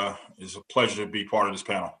 And it's a pleasure to be part of this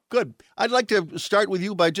panel. Good. I'd like to start with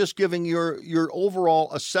you by just giving your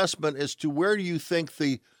overall assessment as to where do you think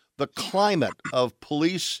the climate of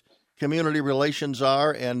police community relations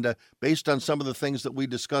are, and based on some of the things that we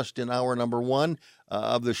discussed in hour number one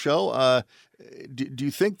of the show, do you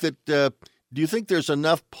think there's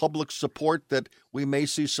enough public support that we may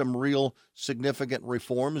see some real significant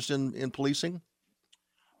reforms in policing?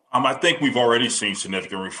 I think we've already seen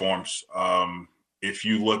significant reforms. If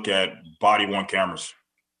you look at body-worn cameras,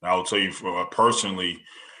 I will tell you personally,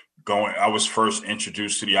 I was first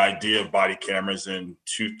introduced to the idea of body cameras in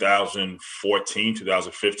 2014,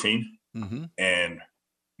 2015. Mm-hmm. And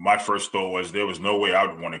my first thought was there was no way I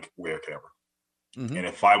would want to wear a camera. Mm-hmm. And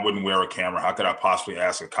if I wouldn't wear a camera, how could I possibly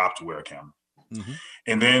ask a cop to wear a camera? Mm-hmm.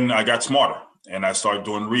 And then I got smarter and I started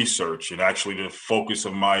doing research. And actually the focus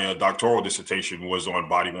of my doctoral dissertation was on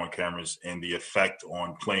body-worn cameras and the effect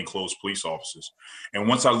on plainclothes police officers. And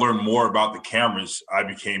once I learned more about the cameras, I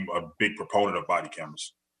became a big proponent of body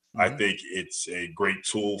cameras. Mm-hmm. I think it's a great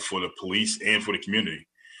tool for the police and for the community.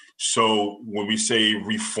 So when we say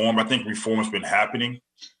reform, I think reform has been happening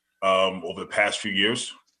over the past few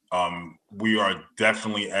years. We are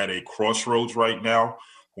definitely at a crossroads right now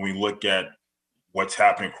when we look at what's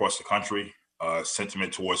happening across the country,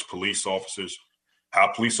 sentiment towards police officers, how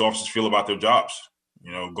police officers feel about their jobs,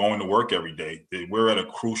 going to work every day. We're at a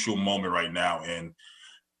crucial moment right now. And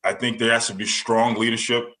I think there has to be strong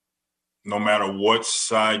leadership, no matter what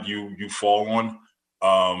side you fall on,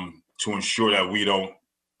 to ensure that we don't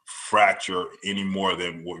fracture any more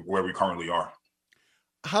than where we currently are.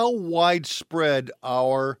 How widespread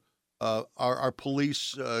are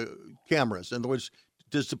police cameras? In other words,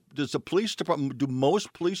 does the police department, do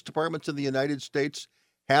most police departments in the United States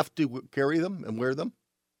have to carry them and wear them?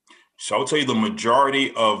 So I'll tell you the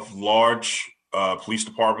majority of large police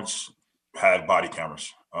departments have body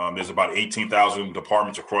cameras. There's about 18,000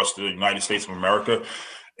 departments across the United States of America.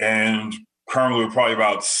 And currently probably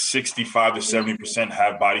about 65 to 70%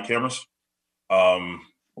 have body cameras. As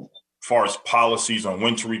far as policies on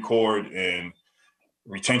when to record and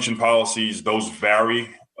retention policies, those vary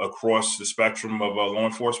across the spectrum of law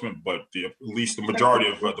enforcement, but at least the majority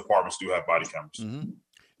of departments do have body cameras. Mm-hmm.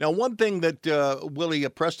 Now, one thing that Willie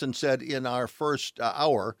Preston said in our first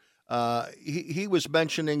hour, he was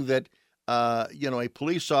mentioning that a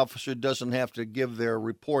police officer doesn't have to give their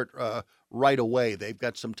report right away. They've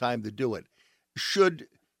got some time to do it. Should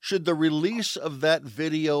the release of that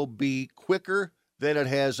video be quicker than it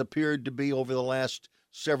has appeared to be over the last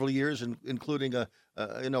several years, including a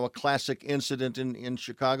classic incident in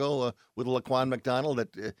Chicago with Laquan McDonald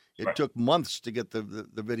that it right. took months to get the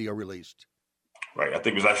video released? Right. I think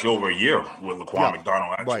it was actually over a year with Laquan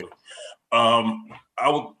McDonald, actually.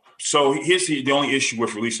 Right. So here's the only issue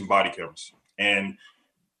with releasing body cameras. And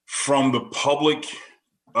from the public,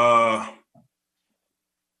 from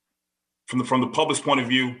the public's point of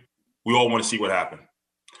view, we all want to see what happened.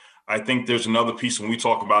 I think there's another piece when we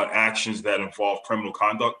talk about actions that involve criminal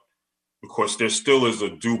conduct, because there still is a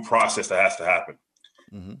due process that has to happen.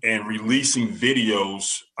 Mm-hmm. And releasing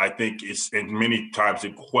videos, I think and many times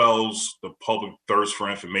it quells the public thirst for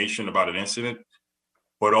information about an incident.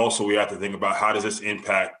 But also we have to think about how does this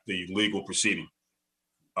impact the legal proceeding?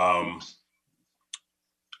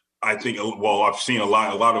 I think, well, I've seen a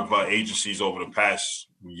lot of agencies over the past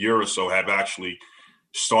year or so have actually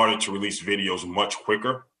started to release videos much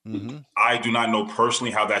quicker. Mm-hmm. I do not know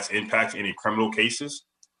personally how that's impacted any criminal cases.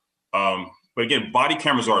 But again, body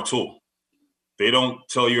cameras are a tool. They don't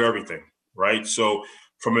tell you everything, right? So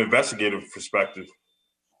from an investigative perspective,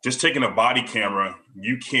 just taking a body camera,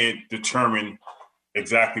 you can't determine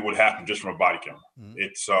exactly what happened just from a body camera. Mm-hmm.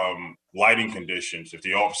 It's lighting conditions, if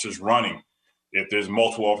the officer's running, if there's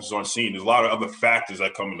multiple officers on scene, there's a lot of other factors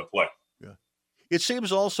that come into play. Yeah. It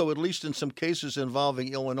seems also, at least in some cases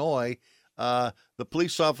involving Illinois, the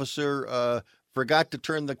police officer forgot to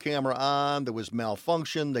turn the camera on. There was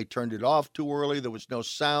malfunction. They turned it off too early. There was no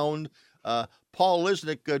sound. Paul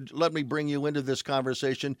Lisnek, let me bring you into this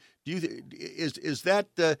conversation. Is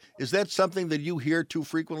that something that you hear too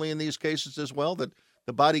frequently in these cases as well, that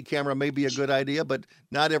the body camera may be a good idea, but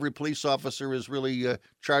not every police officer is really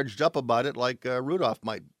charged up about it like Rudolph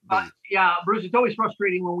might be? Yeah, Bruce, it's always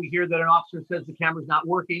frustrating when we hear that an officer says the camera's not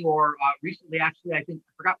working, or recently, actually, I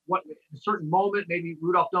forgot what, at a certain moment, maybe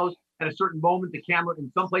Rudolph knows, at a certain moment, the camera,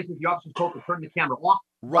 in some places, the officer's told to turn the camera off.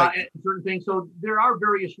 Right. At certain things. So there are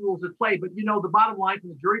various rules at play, but the bottom line from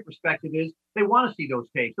the jury perspective is they want to see those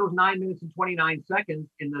tapes. Those 9 minutes and 29 seconds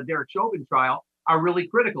in the Derek Chauvin trial are really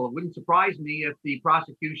critical. It wouldn't surprise me if the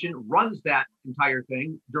prosecution runs that entire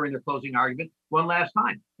thing during their closing argument one last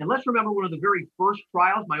time. And let's remember one of the very first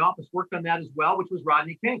trials, my office worked on that as well, which was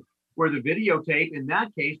Rodney King, where the videotape in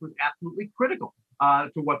that case was absolutely critical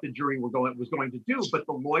to what the jury was going to do. But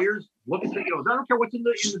the lawyers look at I don't care what's in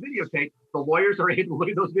the videotape, the lawyers are able to look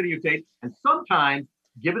at those videotapes and sometimes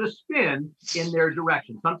give it a spin in their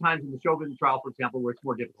direction. Sometimes in the Chauvin trial, for example, where it's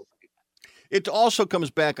more difficult to do that. It also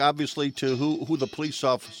comes back, obviously, to who the police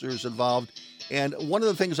officers involved. And one of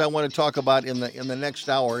the things I want to talk about in the next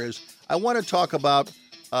hour is I want to talk about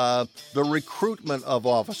the recruitment of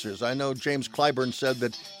officers. I know James Clyburn said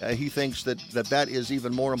that he thinks that is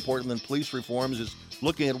even more important than police reforms, is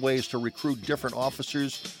looking at ways to recruit different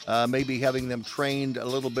officers, maybe having them trained a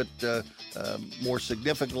little bit more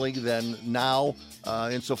significantly than now,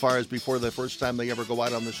 insofar as before the first time they ever go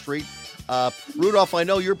out on the street. Rudolph, I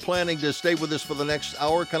know you're planning to stay with us for the next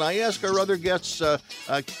hour. Can I ask our other guests,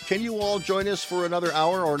 can you all join us for another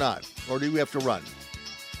hour or not? Or do we have to run?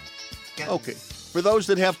 Yeah. Okay. For those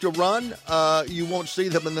that have to run, you won't see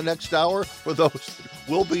them in the next hour. For those that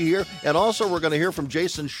will be here. And also we're going to hear from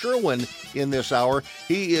Jason Sherwin in this hour.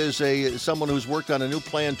 He is someone who's worked on a new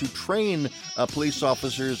plan to train police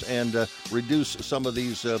officers and reduce some of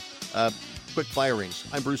these quick firings.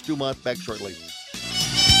 I'm Bruce Dumont, back shortly.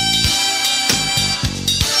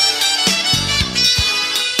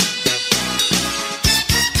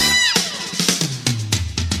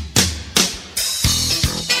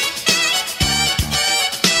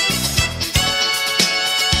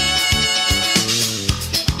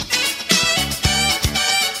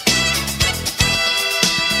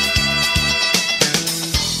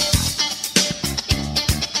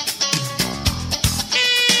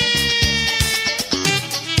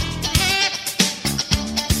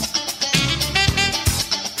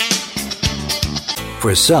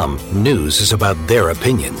 For some, news is about their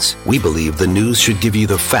opinions. We believe the news should give you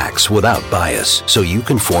the facts without bias, so you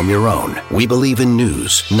can form your own. We believe in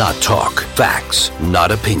news, not talk. Facts,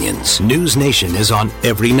 not opinions. News Nation is on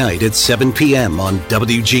every night at 7 p.m. on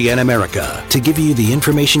WGN America to give you the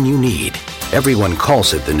information you need. Everyone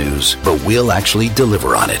calls it the news, but we'll actually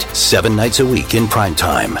deliver on it 7 nights a week in prime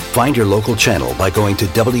time. Find your local channel by going to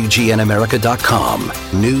WGNAmerica.com.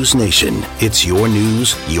 News Nation. It's your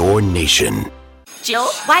news, your nation. Jill,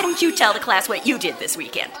 why don't you tell the class what you did this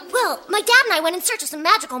weekend? Well, my dad and I went in search of some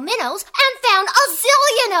magical minnows and found a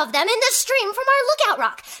zillion of them in the stream from our lookout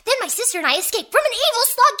rock. Then my sister and I escaped from an evil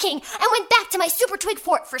slug king and went back to my super twig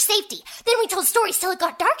fort for safety. Then we told stories till it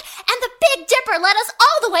got dark, and the Big Dipper led us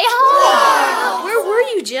all the way home. Wow. Where were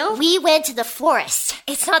you, Jill? We went to the forest.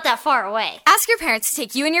 It's not that far away. Ask your parents to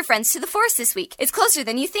take you and your friends to the forest this week. It's closer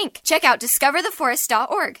than you think. Check out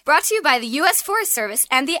discovertheforest.org. Brought to you by the U.S. Forest Service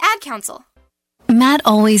and the Ad Council. Matt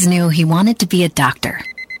always knew he wanted to be a doctor.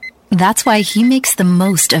 That's why he makes the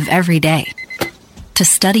most of every day. To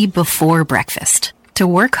study before breakfast, to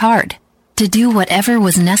work hard, to do whatever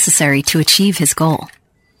was necessary to achieve his goal.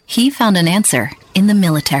 He found an answer in the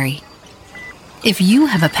military. If you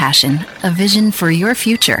have a passion, a vision for your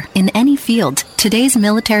future in any field,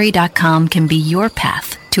 todaysmilitary.com can be your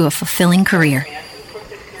path to a fulfilling career.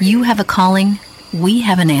 You have a calling, we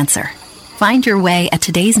have an answer. Find your way at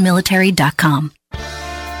todaysmilitary.com.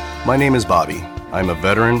 My name is Bobby. I'm a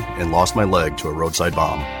veteran and lost my leg to a roadside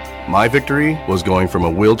bomb. My victory was going from a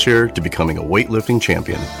wheelchair to becoming a weightlifting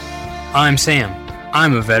champion. I'm Sam.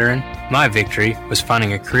 I'm a veteran. My victory was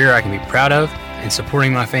finding a career I can be proud of and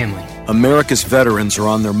supporting my family. America's veterans are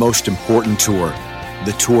on their most important tour,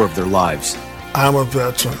 the tour of their lives. I'm a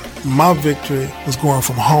veteran. My victory was going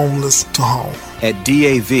from homeless to home. At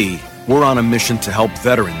DAV, we're on a mission to help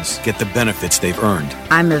veterans get the benefits they've earned.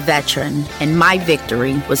 I'm a veteran, and my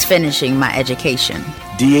victory was finishing my education.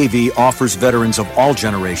 DAV offers veterans of all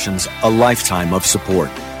generations a lifetime of support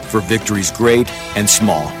for victories great and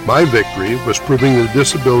small. My victory was proving that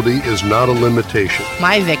disability is not a limitation.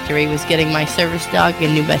 My victory was getting my service dog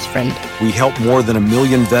a new best friend. We help more than 1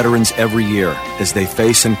 million veterans every year as they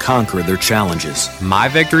face and conquer their challenges. My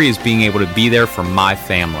victory is being able to be there for my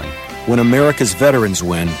family. When America's veterans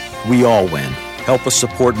win, we all win. Help us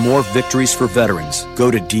support more victories for veterans.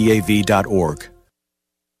 Go to DAV.org.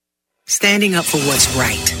 Standing up for what's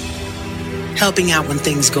right. Helping out when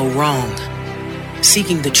things go wrong.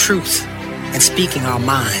 Seeking the truth and speaking our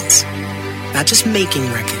minds. Not just making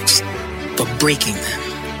records, but breaking them.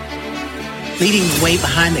 Leading the way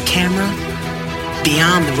behind the camera,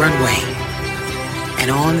 beyond the runway,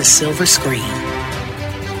 and on the silver screen.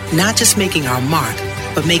 Not just making our mark,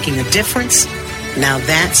 but making a difference. Now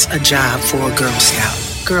that's a job for a Girl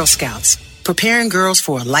Scout. Girl Scouts, preparing girls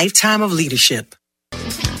for a lifetime of leadership.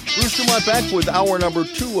 Bruce Dumont back with hour number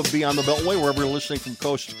 2 of Beyond the Beltway, wherever you're listening from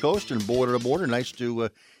coast to coast and border to border. Nice to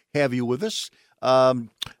have you with us.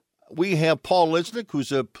 We have Paul Lisnick,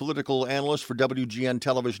 who's a political analyst for WGN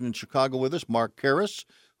Television in Chicago with us, Mark Karras,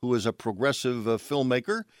 who is a progressive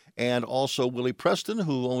filmmaker, and also Willie Preston,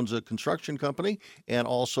 who owns a construction company and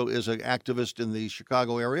also is an activist in the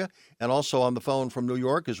Chicago area. And also on the phone from New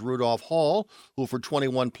York is Rudolph Hall, who for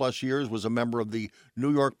 21 plus years was a member of the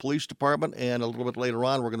New York Police Department. And a little bit later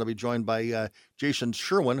on, we're going to be joined by Jason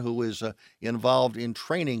Sherwin, who is involved in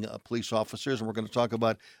training police officers. And we're going to talk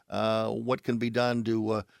about what can be done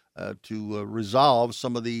to resolve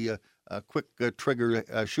some of the quick trigger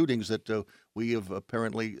shootings that we have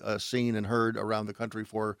apparently seen and heard around the country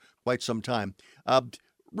for quite some time.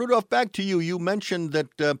 Rudolph, back to you. You mentioned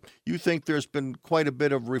that you think there's been quite a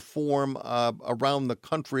bit of reform around the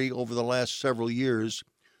country over the last several years.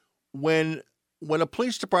 When a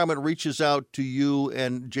police department reaches out to you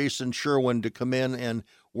and Jason Sherwin to come in and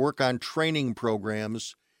work on training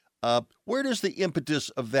programs, where does the impetus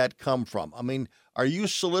of that come from? I mean, are you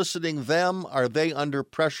soliciting them? Are they under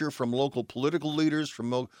pressure from local political leaders,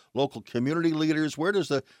 from local community leaders? Where's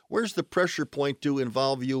the pressure point to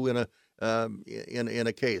involve you in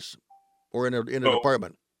a case or in a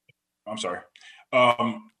department? I'm sorry.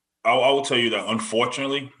 I will tell you that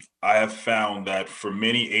unfortunately, I have found that for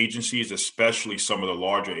many agencies, especially some of the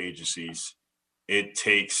larger agencies, it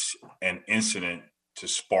takes an incident to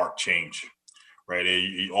spark change. Right.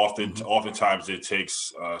 Oftentimes it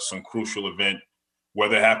takes some crucial event,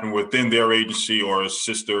 whether it happened within their agency or a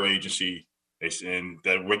sister agency, and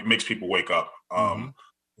that makes people wake up.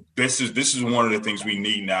 This is one of the things we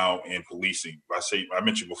need now in policing. I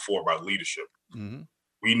mentioned before about leadership. Mm-hmm.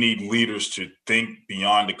 We need leaders to think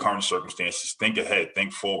beyond the current circumstances, think ahead,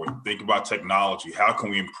 think forward, think about technology. How can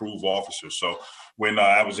we improve officers? So when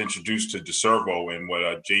I was introduced to DeServo and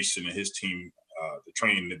what Jason and his team, the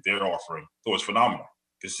training that they're offering, it was phenomenal.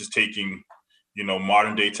 This is taking,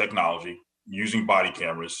 modern day technology, using body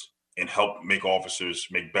cameras, and help make officers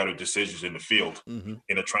make better decisions in the field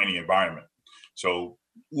in a training environment. So,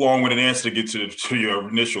 long-winded answer to get to your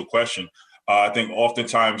initial question. I think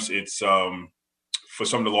oftentimes it's for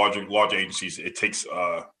some of the larger agencies, it takes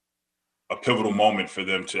a pivotal moment for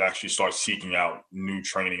them to actually start seeking out new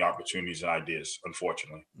training opportunities and ideas.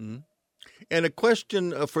 Unfortunately. Mm-hmm. And a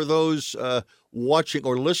question for those watching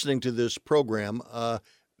or listening to this program,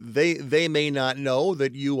 they may not know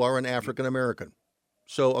that you are an African American.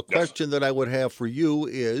 So a question that I would have for you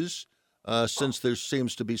is, since there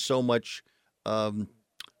seems to be so much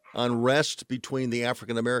unrest between the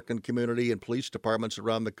African American community and police departments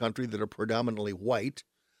around the country that are predominantly white,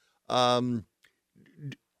 are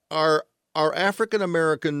African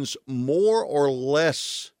Americans more or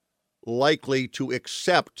less likely to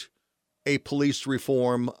accept a police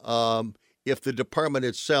reform if the department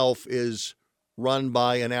itself is run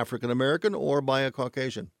by an African American or by a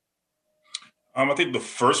Caucasian? I think the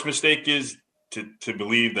first mistake is to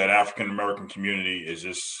believe that African American community is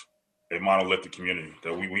just a monolithic community,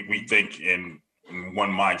 that we think in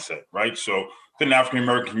one mindset, right? So in the African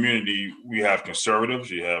American community, we have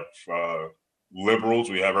conservatives, you have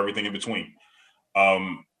liberals, we have everything in between.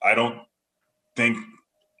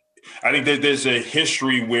 I think that there's a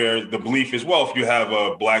history where the belief is, well, if you have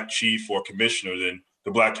a black chief or commissioner, then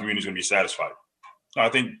the black community is going to be satisfied. I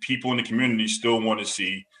think people in the community still want to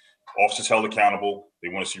see officers held accountable. They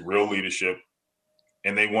want to see real leadership.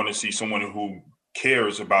 and they want to see someone who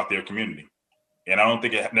cares about their community. And I don't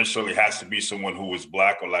think it necessarily has to be someone who is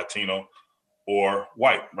Black or Latino or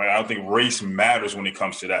white, right? I don't think race matters when it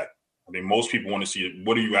comes to that. I think most people want to see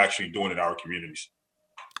what are you actually doing in our communities.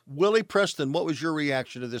 Willie Preston, what was your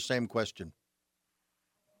reaction to this same question?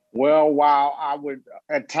 Well, while I would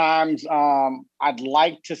at times, I'd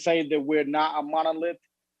like to say that we're not a monolith,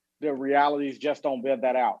 the realities just don't bear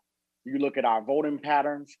that out. You look at our voting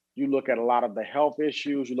patterns, you look at a lot of the health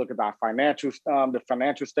issues, you look at our the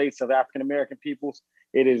financial states of African American peoples.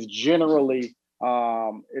 It is generally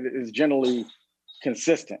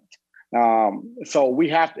consistent. So we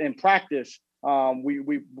have to, in practice,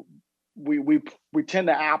 we tend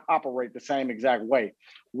to operate the same exact way.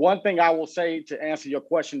 One thing I will say to answer your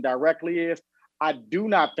question directly is, I do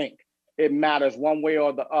not think it matters one way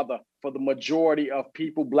or the other for the majority of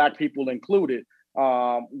people, Black people included,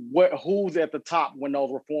 who's at the top when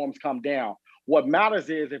those reforms come down. What matters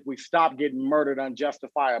is if we stop getting murdered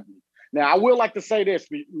unjustifiably. Now, I will like to say this,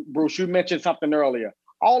 Bruce, you mentioned something earlier.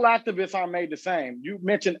 All activists are made the same. You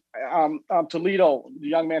mentioned Toledo, the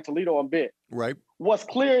young man Toledo a bit. Right. What's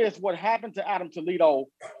clear is what happened to Adam Toledo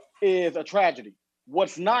is a tragedy.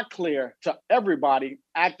 What's not clear to everybody,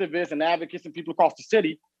 activists and advocates and people across the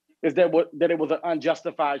city, is that it was an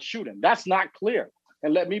unjustified shooting. That's not clear.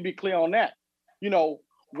 And let me be clear on that. You know,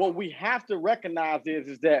 what we have to recognize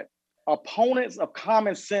is that opponents of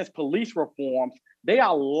common sense police reforms, they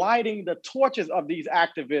are lighting the torches of these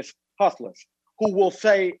activist hustlers who will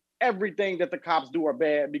say everything that the cops do are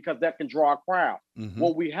bad because that can draw a crowd. Mm-hmm.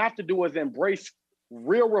 What we have to do is embrace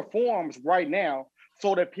real reforms right now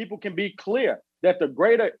so that people can be clear that the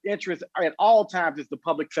greater interest at all times is the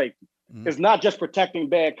public safety. Mm-hmm. It's not just protecting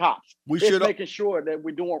bad cops. It's making sure that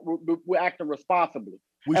we're acting responsibly.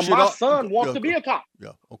 My son wants to be a cop.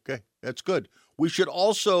 Yeah, okay, that's good. We should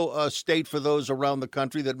also state for those around the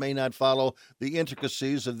country that may not follow the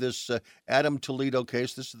intricacies of this Adam Toledo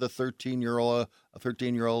case. This is the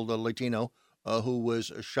 13-year-old Latino who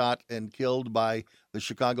was shot and killed by the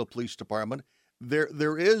Chicago Police Department.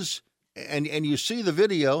 There is, and you see the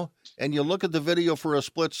video, and you look at the video for a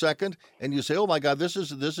split second, and you say, "Oh my God, this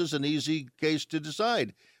is an easy case to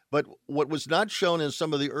decide." But what was not shown in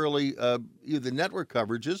some of the early the network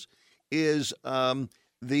coverages is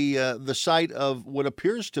the sight of what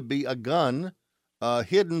appears to be a gun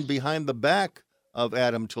hidden behind the back of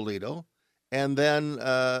Adam Toledo, and then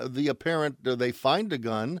they find a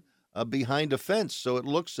gun behind a fence. So it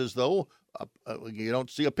looks as though you don't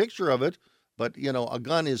see a picture of it, but a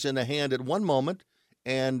gun is in a hand at one moment,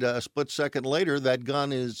 and a split second later, that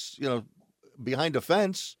gun is behind a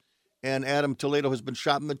fence. And Adam Toledo has been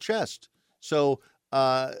shot in the chest. So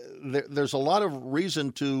there's a lot of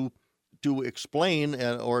reason to explain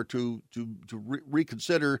or to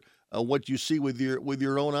reconsider what you see with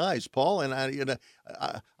your own eyes, Paul. And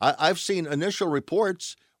I've seen initial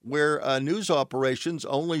reports where news operations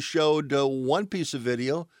only showed one piece of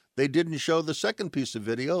video. They didn't show the second piece of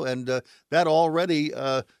video, and that already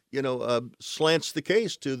slants the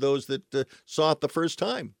case to those that saw it the first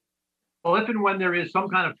time. Well, if and when there is some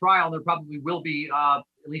kind of trial, there probably will be at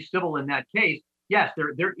least civil in that case. Yes,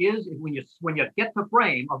 there is. When you get the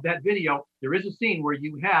frame of that video, there is a scene where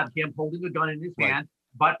you have him holding a gun in his hand,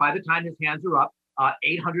 but by the time his hands are up,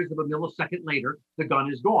 800ths of a millisecond later, the gun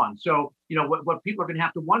is gone. So, what people are going to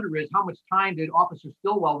have to wonder is how much time did Officer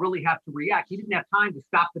Stillwell really have to react? He didn't have time to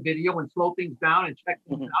stop the video and slow things down and check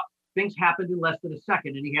things out. Things happened in less than a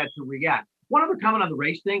second, and he had to react. One other comment on the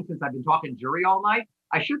race thing, since I've been talking jury all night.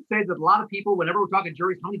 I should say that a lot of people, whenever we're talking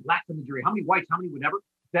juries, how many Blacks in the jury, how many whites, how many whatever,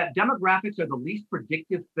 that demographics are the least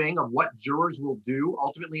predictive thing of what jurors will do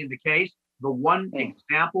ultimately in the case. The one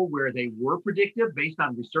example where they were predictive based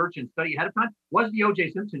on research and study ahead of time was the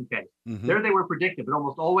O.J. Simpson case. Mm-hmm. There they were predictive, but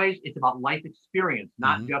almost always it's about life experience,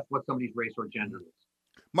 not just what somebody's race or gender is.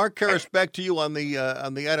 Mark Karras, back to you on the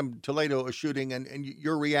Adam Toledo shooting and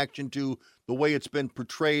your reaction to the way it's been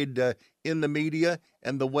portrayed in the media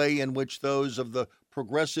and the way in which those of the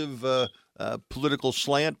progressive political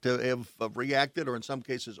slant have reacted, or in some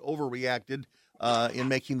cases overreacted, in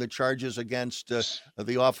making the charges against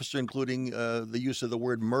the officer, including the use of the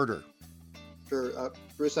word murder. Sure.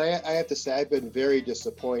 Bruce, I have to say I've been very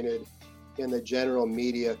disappointed in the general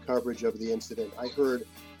media coverage of the incident. I heard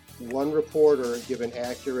one reporter give an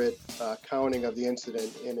accurate counting of the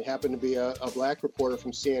incident, and it happened to be a Black reporter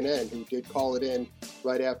from CNN who did call it in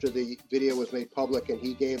right after the video was made public, and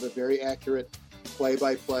he gave a very accurate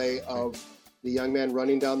play-by-play of the young man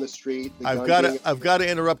running down the street. I've got to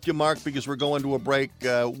interrupt you, Mark, because we're going to a break.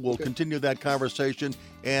 We'll continue that conversation,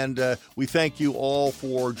 and we thank you all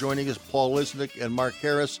for joining us. Paul Lisnick and Mark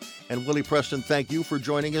Harris and Willie Preston, thank you for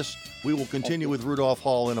joining us. We will continue with Rudolph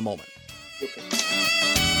Hall in a moment. Okay.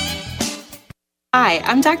 Hi,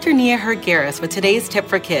 I'm Dr. Nia Hurd-Garris with today's tip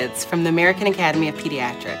for kids from the American Academy of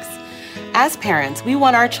Pediatrics. As parents, we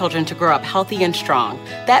want our children to grow up healthy and strong.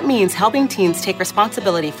 That means helping teens take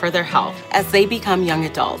responsibility for their health as they become young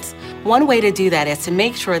adults. One way to do that is to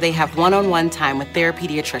make sure they have one-on-one time with their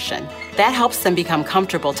pediatrician. That helps them become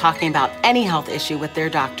comfortable talking about any health issue with their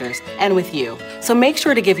doctors and with you. So make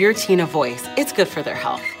sure to give your teen a voice. It's good for their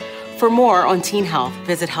health. For more on teen health,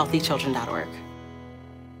 visit healthychildren.org.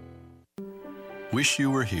 Wish you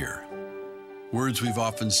were here. Words we've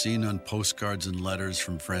often seen on postcards and letters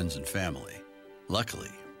from friends and family.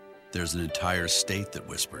 Luckily, there's an entire state that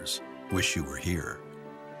whispers, wish you were here.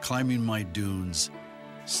 Climbing my dunes,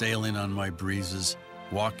 sailing on my breezes,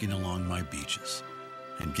 walking along my beaches,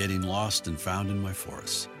 and getting lost and found in my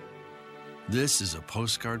forests. This is a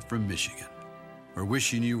postcard from Michigan, where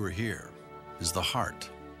wishing you were here is the heart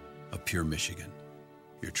of pure Michigan.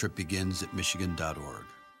 Your trip begins at Michigan.org.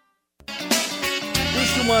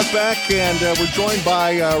 Bruce Dumont back, and we're joined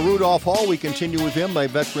by Rudolph Hall. We continue with him, a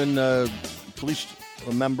veteran police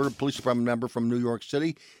department member from New York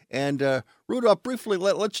City. And Rudolph, briefly,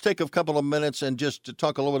 let's take a couple of minutes and just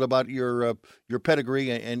talk a little bit about your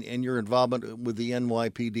pedigree and your involvement with the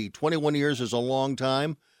NYPD. 21 years is a long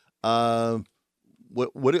time.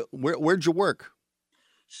 Where'd you work?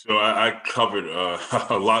 So I covered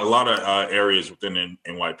a lot of areas within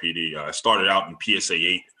NYPD. I started out in PSA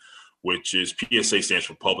 8. Which is PSA stands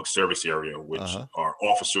for Public Service Area, which are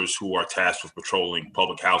officers who are tasked with patrolling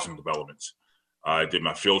public housing developments. I did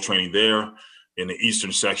my field training there in the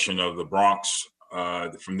eastern section of the Bronx.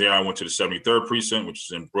 From there, I went to the 73rd Precinct, which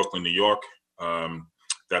is in Brooklyn, New York. At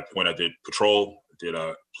that point, I did patrol, did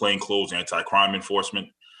plainclothes anti-crime enforcement.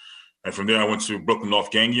 And from there, I went to Brooklyn North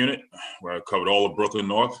Gang Unit, where I covered all of Brooklyn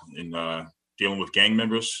North in dealing with gang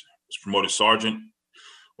members. Was promoted sergeant.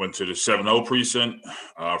 Went to the 70 Precinct.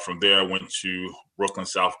 From there, I went to Brooklyn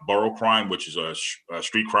South Borough Crime, which is a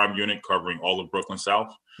street crime unit covering all of Brooklyn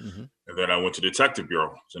South. Mm-hmm. And then I went to the Detective Bureau.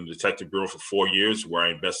 I was in the Detective Bureau for 4 years, where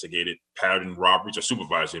I investigated pattern robberies, or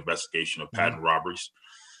supervised the investigation of pattern robberies.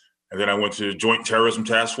 And then I went to the Joint Terrorism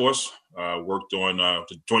Task Force, worked on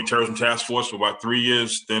the Joint Terrorism Task Force for about 3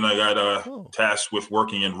 years. Then I got tasked with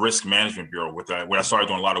working in Risk Management Bureau, where I started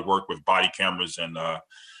doing a lot of work with body cameras and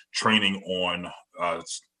training on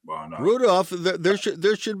Rudolph, there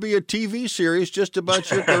should be a TV series just about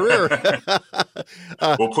your career.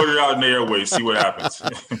 We'll put it out in the airways, see what happens.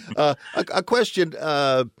 A question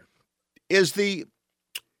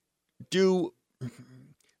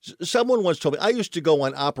someone once told me, I used to go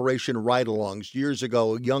on Operation Ride-Alongs years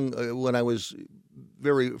ago, when I was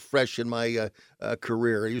very fresh in my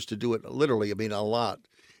career. I used to do it literally, a lot.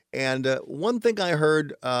 And one thing I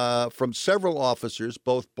heard from several officers,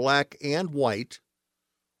 both black and white,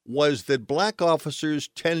 was that black officers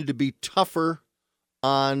tend to be tougher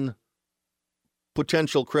on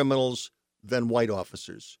potential criminals than white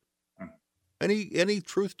officers. Any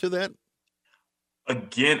truth to that?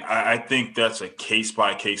 Again, I think that's a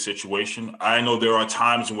case-by-case situation. I know there are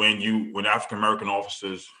times when African-American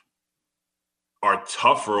officers are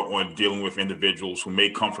tougher on dealing with individuals who may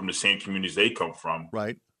come from the same communities they come from.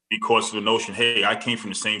 Right. Because of the notion, hey, I came from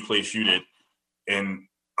the same place you did, and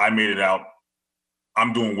I made it out.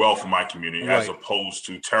 I'm doing well for my community, right, as opposed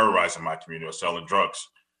to terrorizing my community or selling drugs.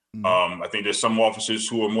 Mm-hmm. I think there's some officers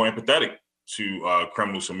who are more empathetic to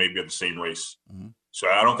criminals who may be of the same race. Mm-hmm. So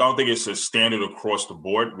I don't think it's a standard across the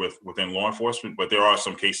board within law enforcement, but there are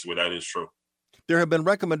some cases where that is true. There have been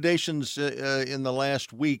recommendations in the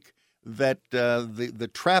last week that the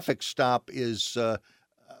traffic stop is a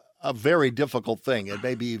very difficult thing. It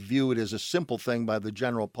may be viewed as a simple thing by the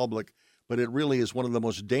general public, but it really is one of the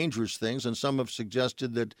most dangerous things. And some have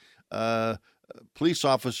suggested that police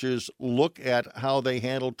officers look at how they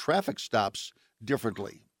handle traffic stops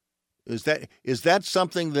differently. Is that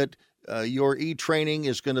something that your e-training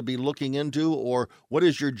is going to be looking into, or what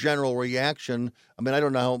is your general reaction? I mean, I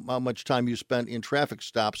don't know how much time you spent in traffic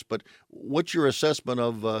stops, but what's your assessment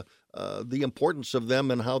of the importance of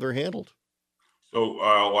them and how they're handled? So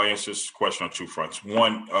I'll answer this question on two fronts.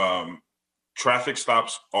 One, traffic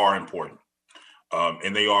stops are important,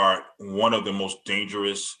 and they are one of the most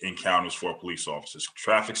dangerous encounters for police officers.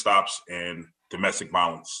 Traffic stops and domestic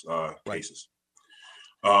violence cases.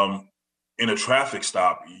 In a traffic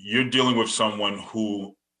stop, you're dealing with someone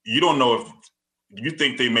who you don't know if you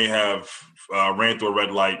think they may have ran through a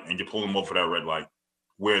red light and you pull them over for that red light,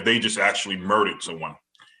 where they just actually murdered someone.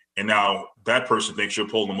 And now that person thinks you're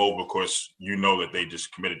pulling them over because you know that they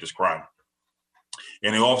just committed this crime.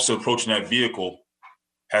 And the officer approaching that vehicle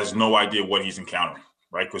has no idea what he's encountering,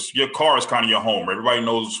 right? Because your car is kind of your home. Everybody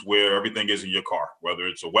knows where everything is in your car, whether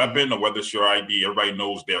it's a weapon or whether it's your ID, everybody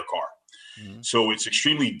knows their car. Mm-hmm. So it's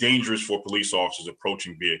extremely dangerous for police officers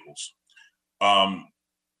approaching vehicles. On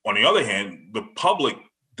the other hand, the public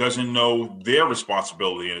doesn't know their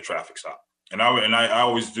responsibility in a traffic stop. And I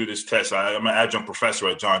always do this test. I'm an adjunct professor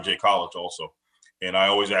at John Jay College also. And I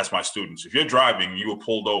always ask my students, if you're driving, you were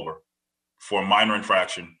pulled over for a minor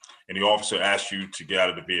infraction, and the officer asks you to get out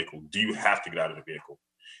of the vehicle, do you have to get out of the vehicle?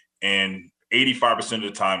 And 85% of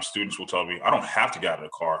the time, students will tell me, I don't have to get out of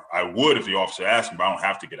the car. I would if the officer asked me, but I don't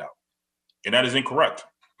have to get out. And that is incorrect,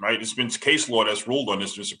 right? There's been case law that's ruled on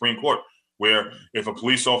this in the Supreme Court, where if a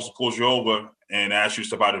police officer pulls you over and asks you to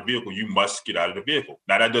step out of the vehicle, you must get out of the vehicle.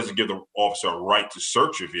 Now, that doesn't give the officer a right to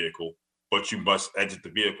search your vehicle, but you must exit the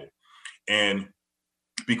vehicle. And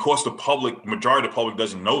because the majority of the public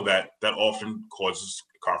doesn't know that often causes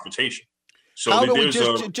confrontation. So there's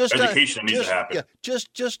education that needs to happen. Yeah,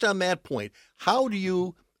 just on that point, how do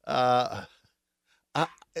you I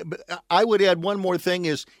would add one more thing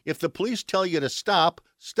is, if the police tell you to stop.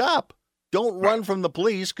 Don't run from the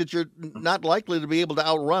police, because you're not likely to be able to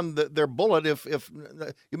outrun their bullet. If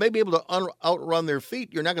you may be able to outrun their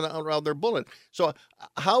feet, you're not going to outrun their bullet. So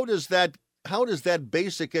how does that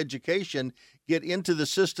basic education get into the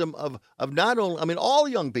system of not only, I mean, all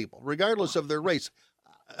young people, regardless of their race?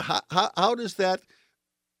 How does that?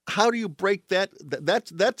 How do you break that?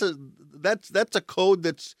 That's a code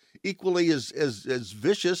that's equally as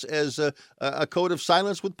vicious as a code of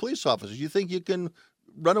silence with police officers. You think you can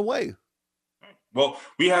run away? Well,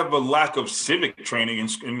 we have a lack of civic training in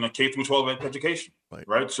K through 12 education,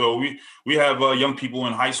 right? So we have young people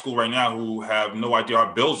in high school right now who have no idea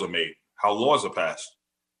how bills are made, how laws are passed.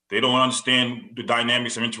 They don't understand the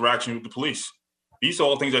dynamics of interaction with the police. These are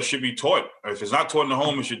all things that should be taught. If it's not taught in the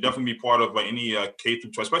home, it should definitely be part of any K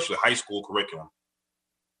through 12, especially high school curriculum.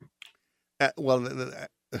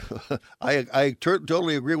 I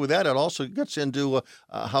totally agree with that. It also gets into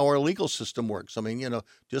how our legal system works. I mean,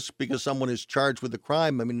 just because someone is charged with a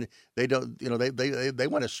crime, I mean, they don't, they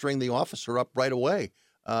want to string the officer up right away.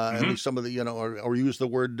 At least some of the, or use the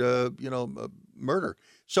word, murder.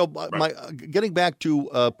 So getting back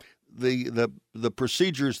to the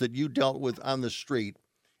procedures that you dealt with on the street,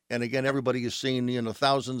 and again, everybody has seen,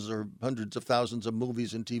 thousands or hundreds of thousands of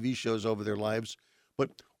movies and TV shows over their lives,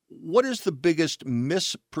 but what is the biggest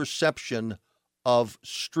misperception of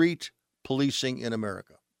street policing in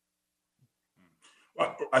America?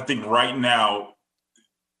 I think right now,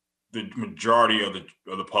 the majority of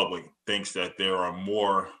the public thinks that there's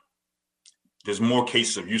more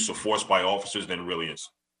cases of use of force by officers than it really is.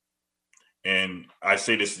 And I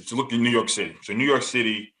say this to look at New York City. So New York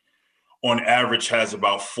City, on average, has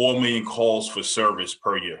about 4 million calls for service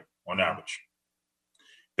per year, on average.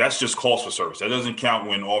 That's just calls for service. That doesn't count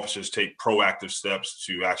when officers take proactive steps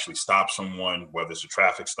to actually stop someone, whether it's a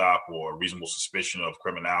traffic stop or a reasonable suspicion of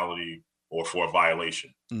criminality or for a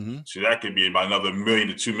violation. Mm-hmm. So that could be about another 1 million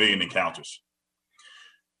to 2 million encounters.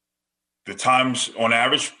 The times, on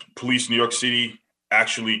average, police in New York City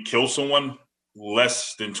actually kill someone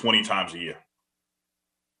less than 20 times a year.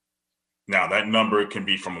 Now, that number can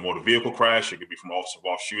be from a motor vehicle crash, it could be from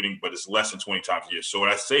officer-involved shooting, but it's less than 20 times a year. So when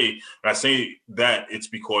I say that, it's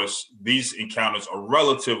because these encounters are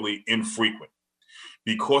relatively infrequent.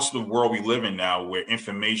 Because of the world we live in now, where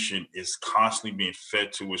information is constantly being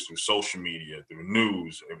fed to us through social media, through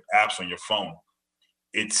news, apps on your phone,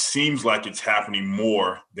 it seems like it's happening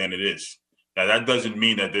more than it is. Now, that doesn't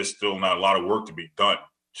mean that there's still not a lot of work to be done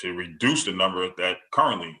to reduce the number that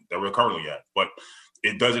we're currently at. But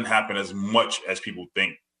it doesn't happen as much as people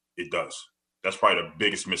think it does. That's probably the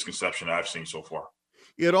biggest misconception I've seen so far.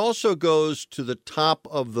 It also goes to the top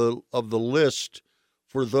of the list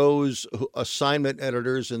for those assignment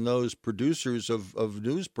editors and those producers of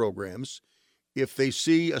news programs, if they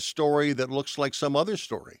see a story that looks like some other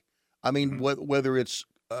story. I mean, whether it's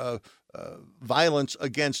violence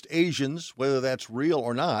against Asians, whether that's real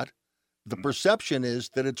or not, the perception is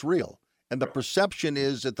that it's real. And the perception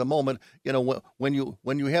is at the moment, when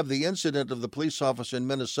you have the incident of the police officer in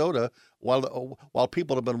Minnesota, while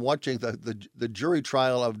people have been watching the jury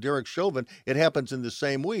trial of Derek Chauvin, it happens in the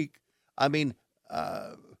same week. I mean,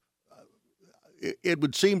 it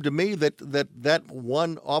would seem to me that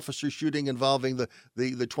one officer shooting involving the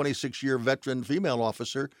 26-year veteran female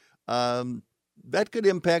officer, that could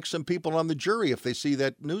impact some people on the jury if they see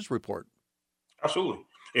that news report. Absolutely.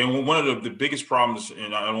 And one of the biggest problems,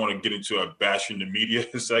 and I don't want to get into a bashing the media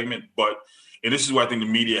segment, and this is where I think the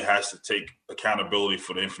media has to take accountability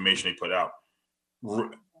for the information they put out.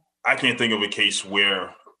 I can't think of a case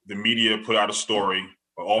where the media put out a story,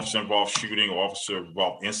 an officer-involved shooting or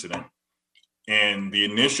officer-involved incident, and the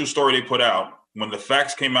initial story they put out, when the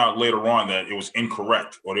facts came out later on that it was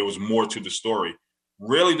incorrect or there was more to the story,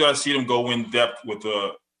 rarely do I see them go in depth with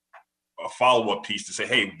a follow-up piece to say,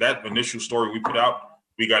 hey, that initial story we put out,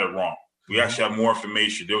 we got it wrong. We actually have more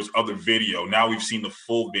information. There was other video. Now we've seen the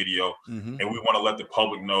full video, and we want to let the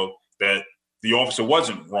public know that the officer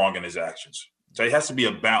wasn't wrong in his actions. So it has to be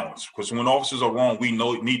a balance, because when officers are wrong, we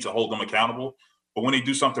need to hold them accountable. But when they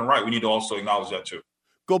do something right, we need to also acknowledge that too.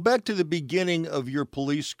 Go back to the beginning of your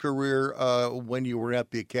police career when you were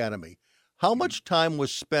at the academy. How much time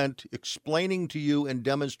was spent explaining to you and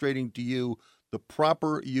demonstrating to you the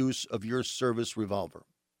proper use of your service revolver?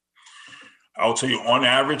 I'll tell you, on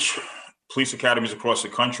average, police academies across the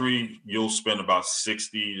country, you'll spend about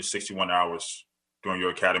 60 to 61 hours during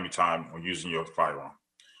your academy time on using your firearm.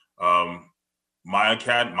 My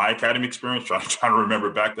academy experience, trying to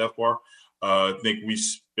remember back that far, I think we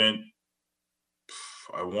spent,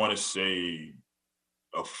 I want to say,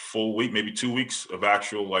 a full week, maybe 2 weeks of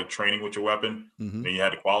actual training with your weapon. Then you had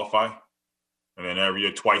to qualify. And then every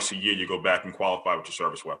year, twice a year, you go back and qualify with your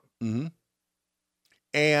service weapon.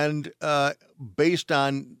 And based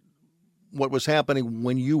on what was happening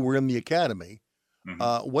when you were in the academy,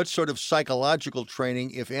 what sort of psychological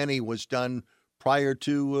training, if any, was done prior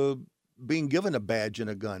to being given a badge and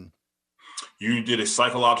a gun? You did a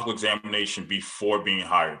psychological examination before being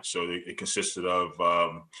hired. So it consisted of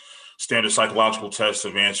standard psychological tests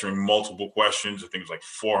of answering multiple questions. I think it was like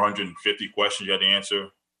 450 questions you had to answer.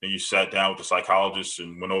 Then you sat down with the psychologist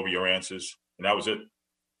and went over your answers, and that was it.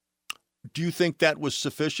 Do you think that was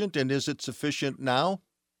sufficient, and is it sufficient now,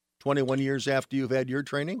 21 years after you've had your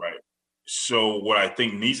training? Right. So what I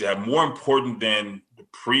think needs to have, more important than the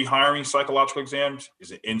pre-hiring psychological exams, is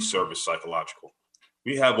an in-service psychological.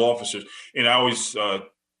 We have officers, and I always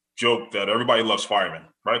joke that everybody loves firemen,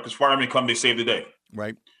 right? Because firemen come, they save the day.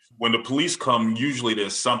 Right. When the police come, usually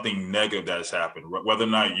there's something negative that has happened, whether or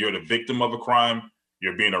not you're the victim of a crime,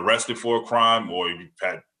 you're being arrested for a crime, or you've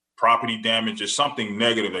had property damage. There's something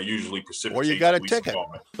negative that usually precipitates. Or you got a ticket.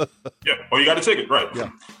 Yeah, or you got a ticket, right? Yeah.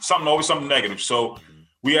 Always something negative. So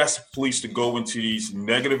we ask the police to go into these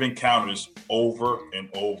negative encounters over and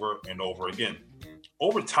over and over again.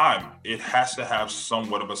 Over time, it has to have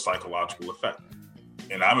somewhat of a psychological effect.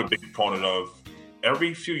 And I'm a big proponent of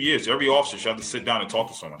every few years, every officer should have to sit down and talk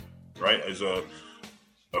to someone, right? As a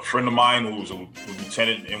friend of mine who was a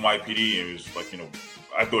lieutenant in NYPD, and was like,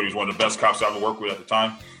 I thought he was one of the best cops I ever worked with at the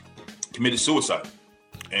time, committed suicide.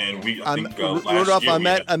 And Rudolph, on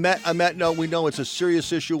that note, we know it's a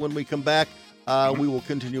serious issue. When we come back, we will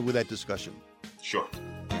continue with that discussion. Sure.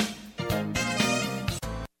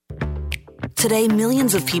 Today,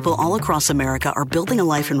 millions of people all across America are building a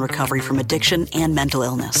life in recovery from addiction and mental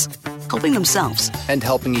illness, helping themselves and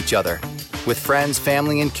helping each other, with friends,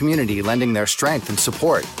 family, and community lending their strength and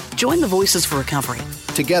support. Join the Voices for Recovery.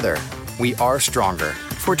 Together, we are stronger.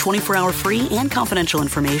 For 24-hour free and confidential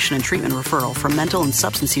information and treatment referral for mental and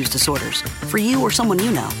substance use disorders, for you or someone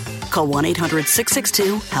you know, call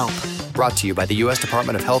 1-800-662-HELP. Brought to you by the U.S.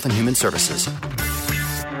 Department of Health and Human Services.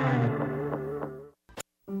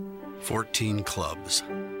 14 clubs.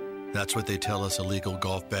 That's what they tell us a legal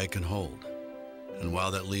golf bag can hold. And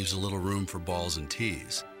while that leaves a little room for balls and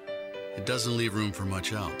tees, it doesn't leave room for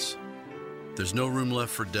much else. There's no room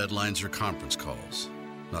left for deadlines or conference calls.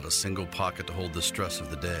 Not a single pocket to hold the stress of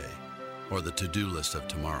the day or the to-do list of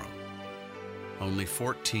tomorrow. Only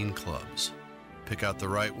 14 clubs. Pick out the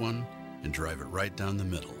right one and drive it right down the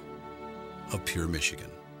middle of pure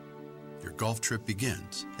Michigan. Your golf trip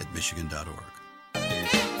begins at Michigan.org.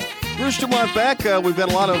 Bruce Dumont back. We've got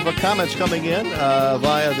a lot of comments coming in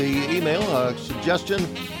via the email. Suggestion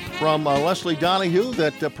from Leslie Donahue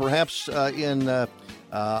that perhaps in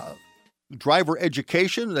driver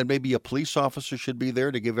education, that maybe a police officer should be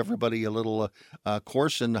there to give everybody a little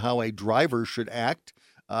course in how a driver should act.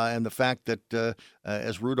 And the fact that,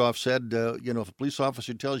 as Rudolph said, if a police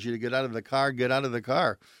officer tells you to get out of the car, get out of the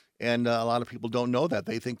car. And a lot of people don't know that.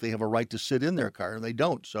 They think they have a right to sit in their car, and they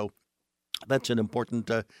don't. So that's an important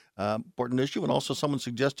issue. And also someone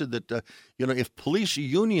suggested that, if police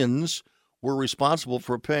unions were responsible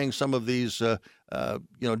for paying some of these,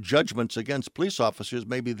 judgments against police officers,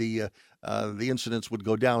 maybe the incidents would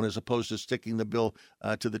go down as opposed to sticking the bill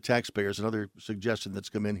to the taxpayers. Another suggestion that's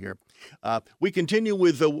come in here. We continue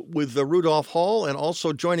with Rudolph Hall, and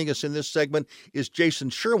also joining us in this segment is Jason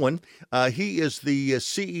Sherwin. He is the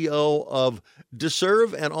CEO of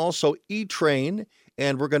Deserve and also E-Train.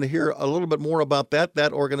 And we're going to hear a little bit more about that.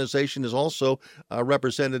 That organization is also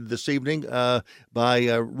represented this evening by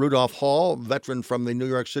Rudolph Hall, veteran from the New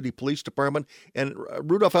York City Police Department. And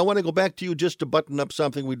Rudolph, I want to go back to you just to button up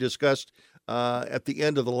something we discussed at the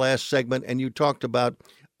end of the last segment. And you talked about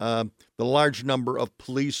the large number of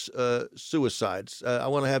police suicides. I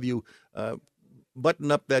want to have you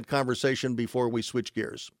button up that conversation before we switch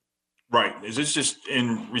gears. Right. Is this just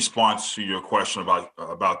in response to your question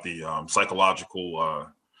about the psychological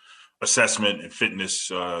assessment and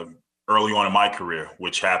fitness early on in my career,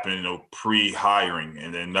 which happened, pre-hiring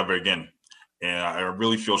and then never again? And I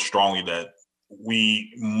really feel strongly that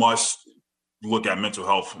we must look at mental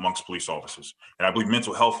health amongst police officers. And I believe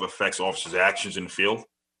mental health affects officers' actions in the field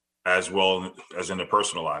as well as in their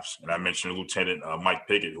personal lives. And I mentioned Lieutenant Mike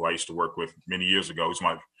Piggott, who I used to work with many years ago. He's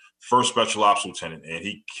my first special ops lieutenant, and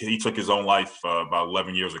he took his own life about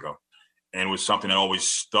 11 years ago. And it was something that always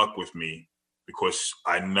stuck with me because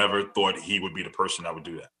I never thought he would be the person that would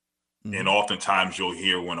do that. Mm-hmm. And oftentimes you'll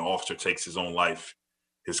hear when an officer takes his own life,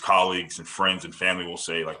 his colleagues and friends and family will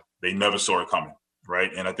say, like, they never saw it coming,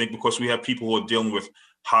 right? And I think because we have people who are dealing with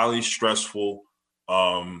highly stressful,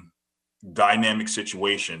 dynamic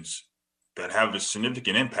situations that have a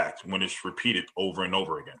significant impact when it's repeated over and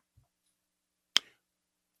over again.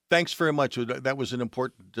 Thanks very much. That was an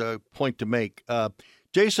important point to make.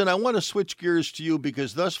 Jason, I want to switch gears to you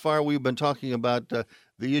because thus far we've been talking about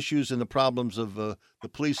the issues and the problems of the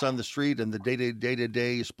police on the street and the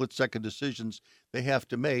day-to-day split-second decisions they have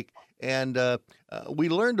to make. And we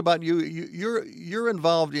learned about you. You're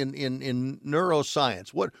involved in neuroscience.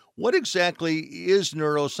 What exactly is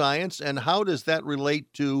neuroscience, and how does that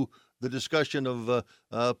relate to the discussion of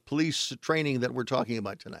police training that we're talking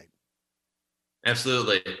about tonight?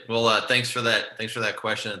 Absolutely. Well, thanks for that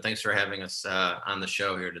question, and thanks for having us on the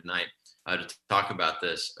show here tonight to talk about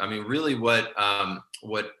this. I mean, really, what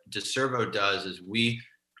DeServo does is we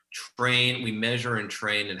measure and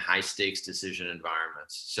train in high stakes decision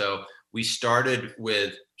environments. So we started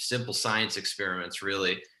with simple science experiments,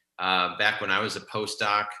 really, back when I was a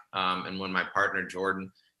postdoc, and when my partner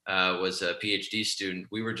Jordan was a PhD student.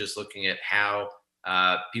 We were just looking at how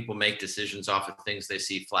people make decisions off of things they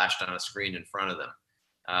see flashed on a screen in front of them,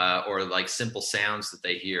 or like simple sounds that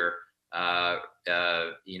they hear,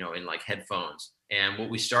 in like headphones. And what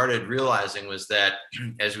we started realizing was that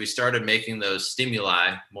as we started making those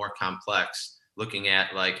stimuli more complex, looking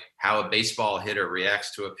at like how a baseball hitter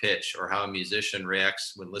reacts to a pitch or how a musician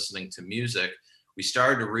reacts when listening to music, we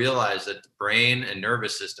started to realize that the brain and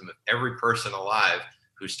nervous system of every person alive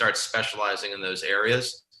who starts specializing in those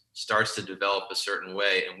areas starts to develop a certain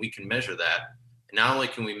way, and we can measure that. And not only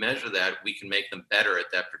can we measure that, we can make them better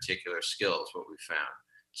at that particular skill is what we found.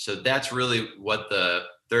 So that's really what the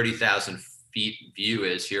 30,000 feet view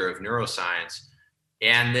is here of neuroscience.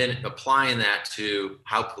 And then applying that to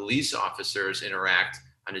how police officers interact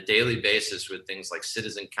on a daily basis with things like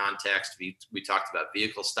citizen context. We talked about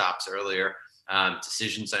vehicle stops earlier,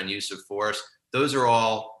 decisions on use of force. Those are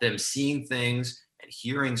all them seeing things and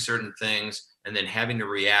hearing certain things and then having to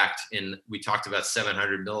react we talked about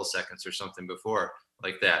 700 milliseconds or something before,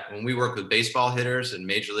 like that. When we work with baseball hitters in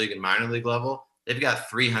major league and minor league level, they've got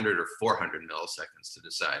 300 or 400 milliseconds to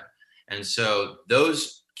decide. And so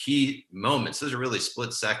those key moments, those are really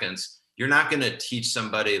split seconds. You're not going to teach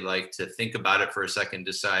somebody like to think about it for a second,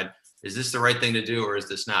 decide, is this the right thing to do or is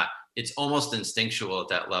this not? It's almost instinctual at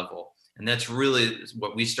that level. And that's really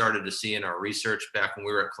what we started to see in our research back when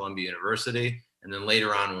we were at Columbia University. And then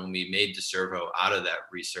later on when we made DeServo out of that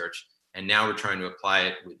research. And now we're trying to apply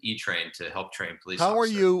it with E-Train to help train police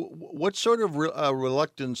officers. What sort of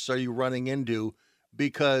reluctance are you running into?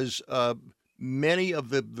 Because many of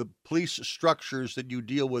the police structures that you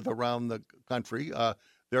deal with around the country,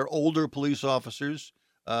 they're older police officers.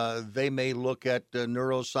 They may look at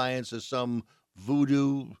neuroscience as some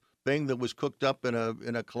voodoo thing that was cooked up in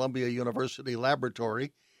a Columbia University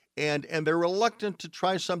laboratory, and they're reluctant to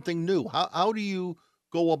try something new. How do you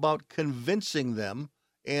go about convincing them?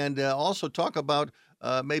 And also talk about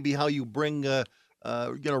maybe how you bring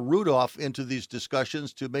Rudolph into these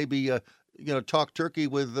discussions to maybe talk turkey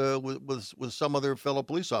with some other fellow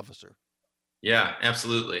police officer. Yeah,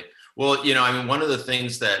 absolutely. Well, one of the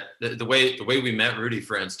things that the way we met Rudy,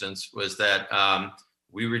 for instance, was that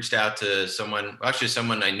we reached out to someone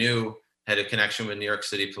I knew had a connection with New York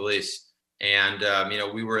City Police. And,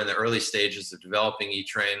 we were in the early stages of developing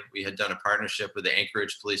E-Train. We had done a partnership with the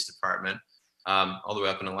Anchorage Police Department, all the way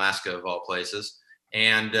up in Alaska, of all places.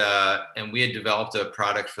 And we had developed a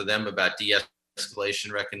product for them about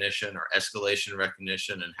de-escalation recognition or escalation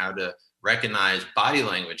recognition, and how to recognize body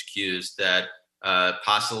language cues that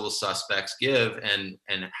possible suspects give, and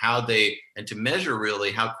to measure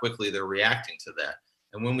really how quickly they're reacting to that.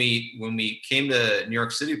 And when we came to New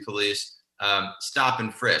York City Police, stop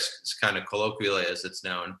and frisk, it's kind of colloquially as it's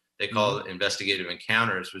known, they call it investigative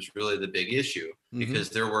encounters, was really the big issue, because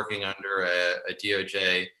they're working under a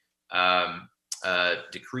DOJ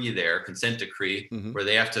decree there, consent decree, where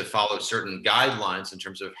they have to follow certain guidelines in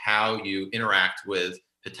terms of how you interact with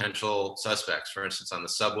potential suspects, for instance, on the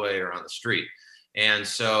subway or on the street. And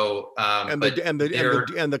so,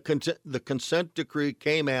 the consent decree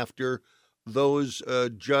came after those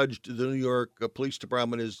judged the New York Police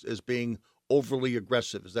Department as being overly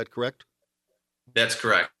aggressive. Is that correct? That's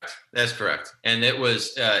correct. And it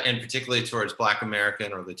was, and particularly towards Black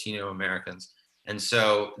American or Latino Americans. And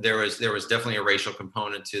so there was definitely a racial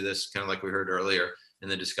component to this, kind of like we heard earlier in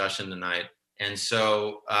the discussion tonight. And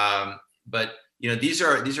so, but these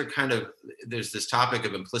are kind of, there's this topic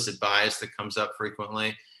of implicit bias that comes up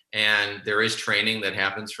frequently, and there is training that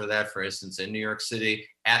happens for that, for instance, in New York City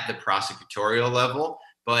at the prosecutorial level.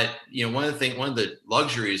 But one of the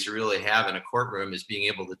luxuries you really have in a courtroom is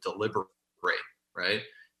being able to deliberate, right?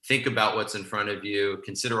 Think about what's in front of you,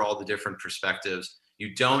 consider all the different perspectives.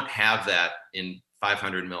 You don't have that in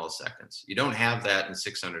 500 milliseconds. You don't have that in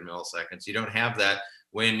 600 milliseconds. You don't have that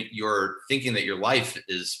when you're thinking that your life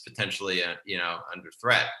is potentially, under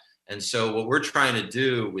threat. And so what we're trying to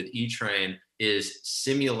do with E-Train is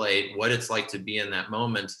simulate what it's like to be in that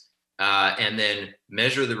moment, and then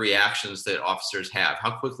measure the reactions that officers have.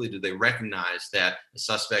 How quickly do they recognize that the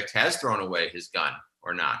suspect has thrown away his gun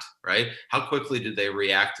or not, right? How quickly do they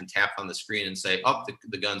react and tap on the screen and say, oh,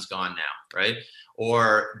 the gun's gone now, right?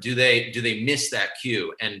 Or do they miss that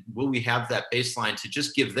cue? And will we have that baseline to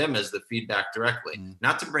just give them as the feedback directly,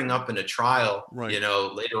 not to bring up in a trial,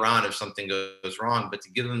 later on if something goes wrong, but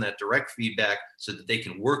to give them that direct feedback so that they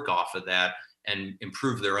can work off of that and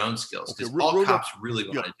improve their own skills. Because all cops really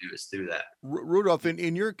want to do is do that. Rudolph,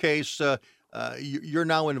 in your case, you're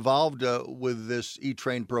now involved with this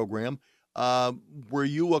E-Train program. Were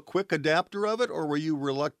you a quick adapter of it, or were you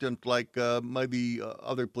reluctant like maybe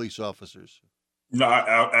other police officers? No,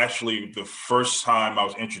 actually, the first time I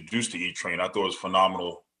was introduced to E-Train, I thought it was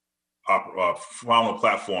phenomenal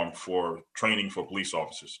platform for training for police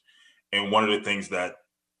officers. And one of the things that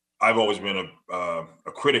I've always been a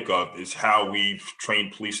critic of is how we've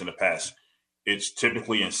trained police in the past. It's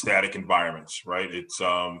typically in static environments, right? It's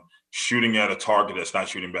shooting at a target that's not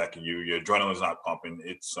shooting back at you. Your adrenaline's not pumping.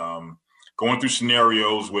 It's going through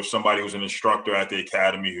scenarios with somebody who's an instructor at the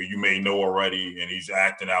academy who you may know already, and he's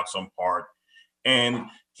acting out some part. And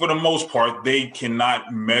for the most part, they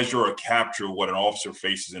cannot measure or capture what an officer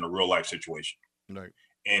faces in a real life situation. Right.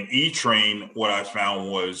 And E-Train, what I found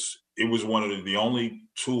was it was one of the only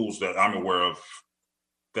tools that I'm aware of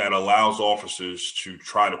that allows officers to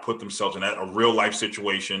try to put themselves in a real life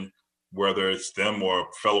situation, whether it's them or a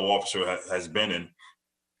fellow officer has been in,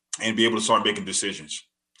 and be able to start making decisions.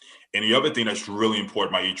 And the other thing that's really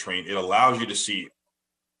important by E-Train, it allows you to see,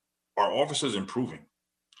 are officers improving?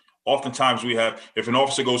 Oftentimes if an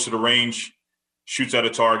officer goes to the range, shoots at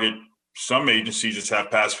a target, some agencies just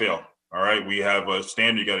have pass fail. All right. We have a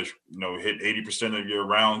standard, you got to, hit 80% of your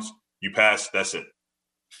rounds, you pass, that's it.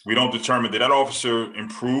 We don't determine, did that officer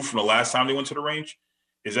improve from the last time they went to the range?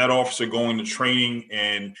 Is that officer going to training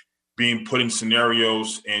and being put in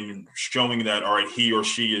scenarios and showing that, all right, he or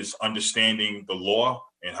she is understanding the law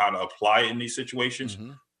and how to apply it in these situations?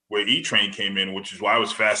 Where E-Train came in, which is why I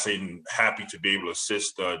was fascinated and happy to be able to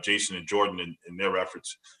assist Jason and Jordan in their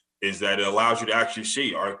efforts, is that it allows you to actually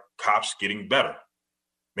see, are cops getting better?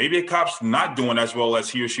 Maybe a cop's not doing as well as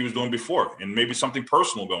he or she was doing before, and maybe something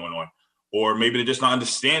personal going on, or maybe they're just not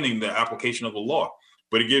understanding the application of the law.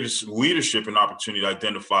 But it gives leadership an opportunity to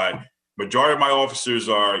identify. Majority of my officers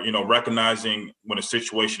are, recognizing when a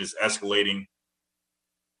situation is escalating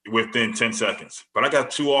within 10 seconds. But I got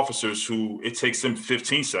two officers who it takes them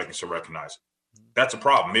 15 seconds to recognize it. That's a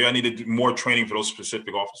problem. Maybe I need to do more training for those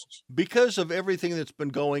specific officers. Because of everything that's been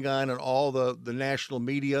going on and all the national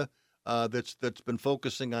media that's been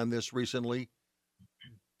focusing on this recently,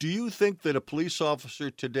 do you think that a police officer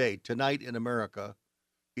tonight in America,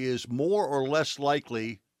 is more or less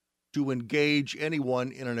likely to engage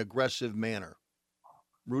anyone in an aggressive manner?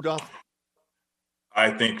 Rudolph? I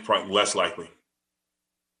think probably less likely.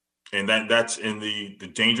 And that's in the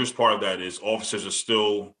dangerous part of that is officers are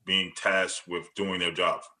still being tasked with doing their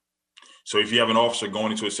job. So if you have an officer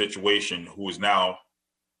going into a situation who is now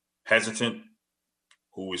hesitant,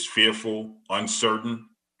 who is fearful, uncertain,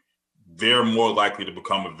 they're more likely to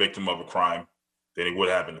become a victim of a crime than they would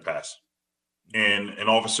have in the past. And an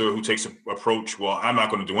officer who takes an approach, well, I'm not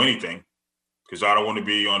going to do anything because I don't want to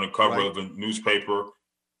be on the cover of the newspaper,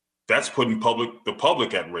 that's putting the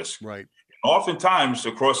public at risk. Right. Oftentimes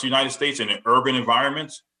across the United States and in urban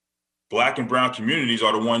environments, Black and brown communities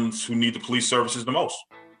are the ones who need the police services the most,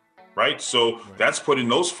 right? So that's putting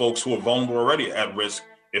those folks who are vulnerable already at risk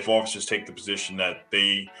if officers take the position that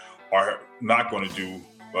they are not going to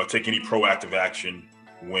take any proactive action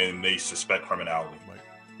when they suspect criminality. Right.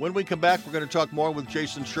 When we come back, we're going to talk more with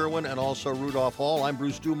Jason Sherwin and also Rudolph Hall. I'm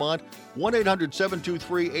Bruce Dumont,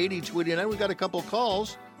 1-800-723-8289. We've got a couple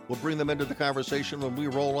calls. We'll bring them into the conversation when we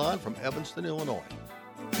roll on from Evanston, Illinois.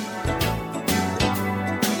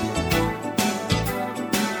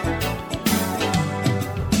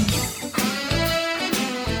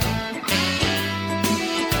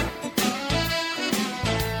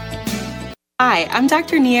 Hi, I'm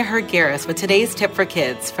Dr. Nia Hurd-Garris with today's tip for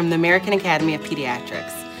kids from the American Academy of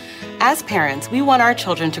Pediatrics. As parents, we want our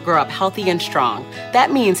children to grow up healthy and strong.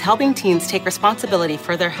 That means helping teens take responsibility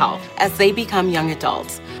for their health as they become young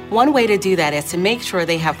adults. One way to do that is to make sure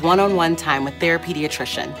they have one-on-one time with their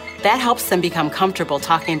pediatrician. That helps them become comfortable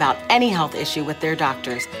talking about any health issue with their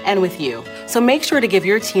doctors and with you. So make sure to give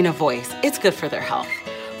your teen a voice. It's good for their health.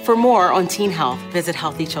 For more on teen health, visit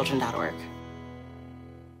healthychildren.org.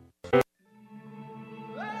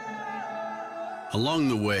 Along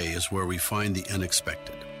the way is where we find the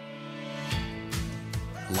unexpected.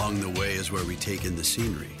 Along the way is where we take in the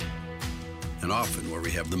scenery, and often where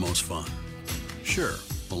we have the most fun. Sure,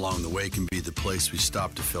 along the way can be the place we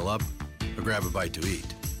stop to fill up or grab a bite to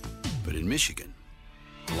eat. But in Michigan,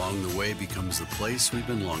 along the way becomes the place we've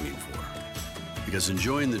been longing for. Because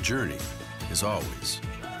enjoying the journey is always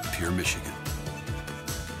pure Michigan.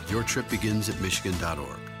 Your trip begins at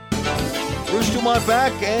Michigan.org. Bruce Dumont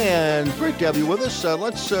back, and great to have you with us.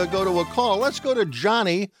 Let's go to a call. Let's go to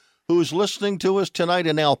Johnny, who's listening to us tonight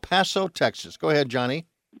in El Paso, Texas. Go ahead, Johnny.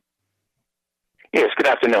 Yes, good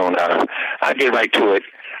afternoon. I'll get right to it.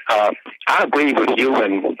 I agree with you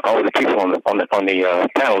and all the people on the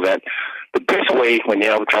panel that the best way when you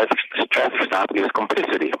have a traffic stop is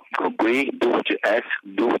complicity. Agree, do what you ask,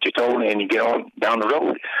 do what you're told, and you get on down the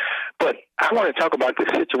road. But I want to talk about the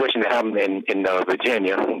situation that happened in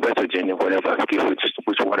Virginia, West Virginia, whatever, I forget which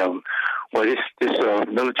one of them, where this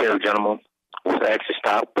military gentleman was asked to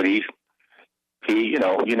stop, but he you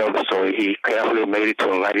know the story. He carefully made it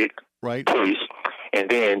to a lighted place, and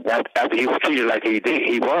then after he was treated like he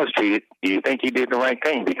was treated, you think he did the right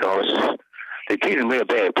thing because they treated him real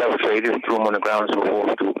bad, pepper-sprayed him, threw him on the ground and so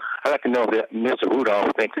forth. I'd like to know that Mr.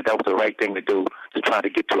 Rudolph thinks that was the right thing to do to try to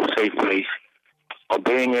get to a safe place,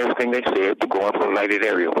 obeying everything they said, but going for a lighted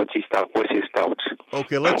area. What's his thoughts?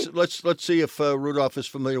 Okay, let's see if Rudolph is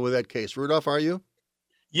familiar with that case. Rudolph, are you?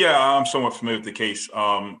 Yeah, I'm somewhat familiar with the case.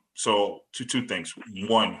 So two things.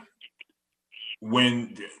 One,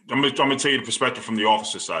 when I'm gonna tell you the perspective from the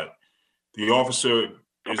officer side. The officer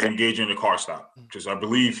is engaging in a car stop because I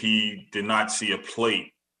believe he did not see a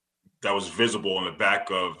plate that was visible in the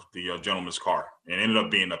back of the gentleman's car. And it ended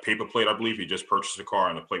up being a paper plate, I believe. He just purchased a car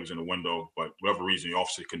and the plate was in the window, but whatever reason, the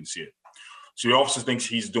officer couldn't see it. So the officer thinks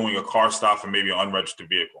he's doing a car stop for maybe an unregistered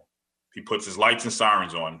vehicle. He puts his lights and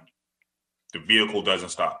sirens on. The vehicle doesn't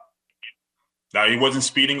stop. Now, he wasn't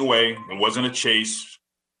speeding away. It wasn't a chase,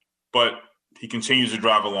 but he continues to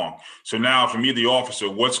drive along. So now, for me, the officer,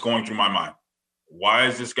 what's going through my mind? Why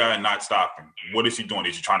is this guy not stopping? What is he doing?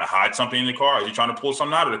 Is he trying to hide something in the car? Is he trying to pull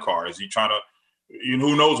something out of the car? Is he trying to,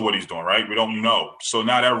 who knows what he's doing, right? We don't know. So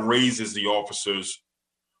now that raises the officer's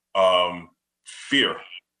fear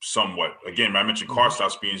somewhat. Again, I mentioned car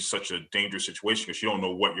stops being such a dangerous situation because you don't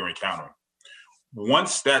know what you're encountering.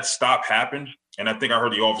 Once that stop happened, and I think I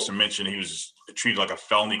heard the officer mention he was treated like a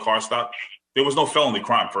felony car stop. There was no felony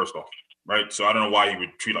crime, first off, right? So I don't know why he would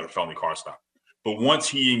treat like a felony car stop. But once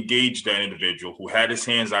he engaged that individual who had his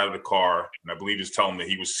hands out of the car, and I believe he was telling him that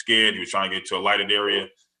he was scared, he was trying to get to a lighted area,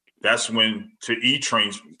 that's when, to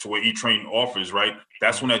what E-Train offers, right?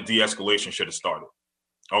 That's when that de-escalation should have started.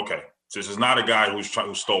 Okay, so this is not a guy who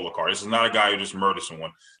stole a car. This is not a guy who just murdered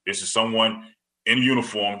someone. This is someone in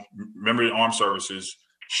uniform, member of the armed services,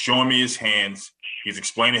 showing me his hands. He's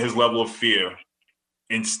explaining his level of fear.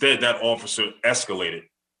 Instead, that officer escalated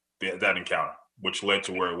that encounter, which led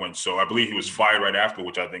to where it went. So I believe he was fired right after,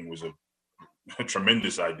 which I think was a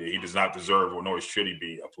tremendous idea. He does not deserve, or nor should he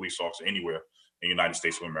be, a police officer anywhere. in the United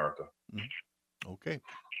States of America. Mm-hmm. Okay.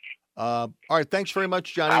 All right. Thanks very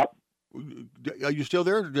much, Johnny. Are you still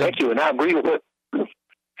there? Thank you, and I agree with what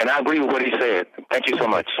he said. Thank you so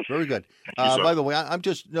much. Very good. By the way, I'm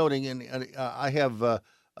just noting, and I have the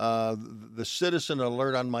Citizen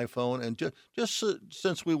alert on my phone, and just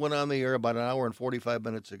since we went on the air about an hour and 45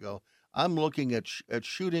 minutes ago, I'm looking at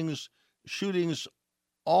shootings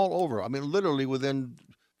all over. I mean, literally within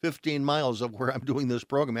 15 miles of where I'm doing this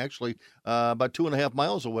program. Actually, about 2.5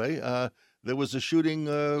 miles away, there was a shooting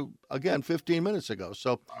again 15 minutes ago.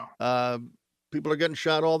 So people are getting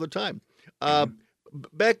shot all the time.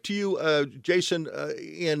 Back to you, Jason.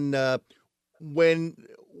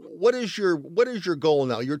 What is your goal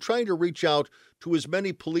now? You're trying to reach out to as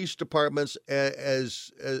many police departments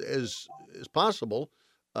as possible.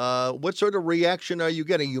 What sort of reaction are you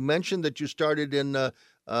getting? You mentioned that you started in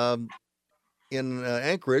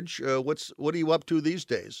Anchorage. What are you up to these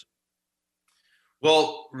days?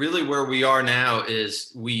 Well, really where we are now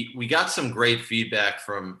is we got some great feedback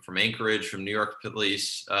from Anchorage, from New York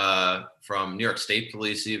Police, from New York State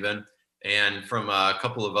Police even, and from a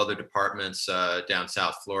couple of other departments down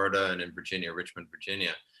South Florida and in Virginia, Richmond,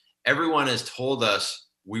 Virginia. Everyone has told us,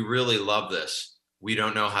 we really love this. We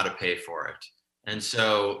don't know how to pay for it. And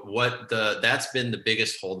so that's been the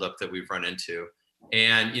biggest holdup that we've run into.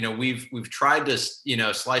 And, we've tried to,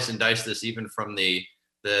 slice and dice this even from the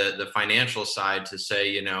financial side to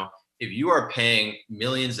say, if you are paying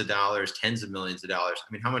millions of dollars, tens of millions of dollars,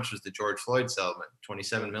 I mean, how much was the George Floyd settlement?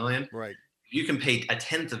 27 million? Right. You can pay a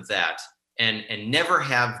tenth of that and never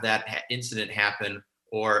have that incident happen,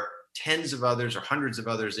 or tens of others or hundreds of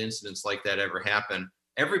others incidents like that ever happen.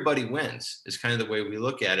 Everybody wins is kind of the way we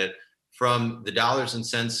look at it, from the dollars and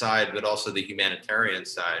cents side, but also the humanitarian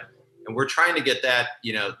side. And we're trying to get that,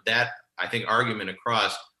 that I think argument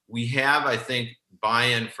across. We have, I think,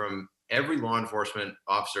 buy-in from every law enforcement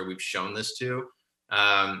officer we've shown this to,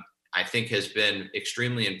 I think has been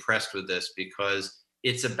extremely impressed with this, because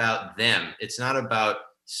it's about them. It's not about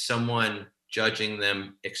someone judging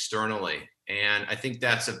them externally. And I think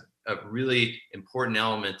that's a really important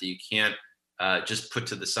element that you can't just put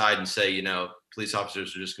to the side and say, police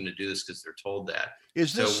officers are just going to do this because they're told that.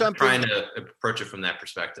 Is this so something? We're trying to approach it from that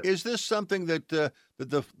perspective. Is this something that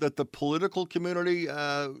the political community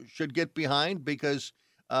should get behind? Because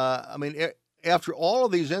after all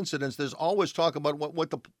of these incidents, there's always talk about what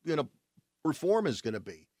the reform is going to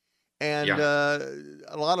be, and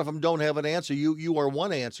a lot of them don't have an answer. You are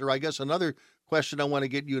one answer. I guess another question I want to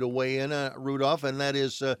get you to weigh in, Rudolph, and that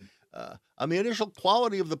is. On the initial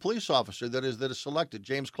quality of the police officer that is selected.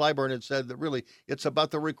 James Clyburn had said that really it's about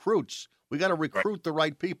the recruits. We got to recruit the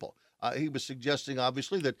right people. He was suggesting,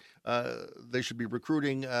 obviously, that they should be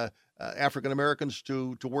recruiting African Americans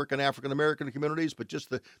to work in African American communities, but just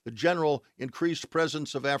the general increased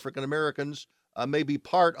presence of African Americans may be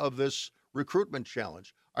part of this recruitment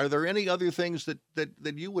challenge. Are there any other things that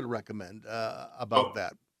you would recommend about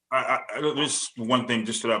that? There's one thing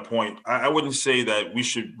just to that point. I wouldn't say that we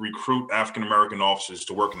should recruit African-American officers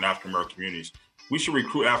to work in African-American communities. We should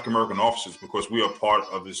recruit African-American officers because we are part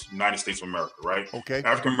of this United States of America, right? Okay.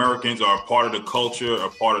 African-Americans are a part of the culture, a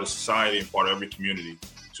part of the society, and part of every community.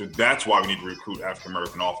 So that's why we need to recruit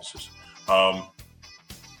African-American officers.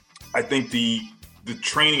 I think the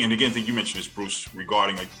training, and again, I think you mentioned this, Bruce,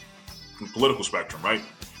 regarding the political spectrum, right?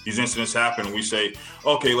 These incidents happen, and we say,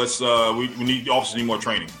 okay, let's we need officers need more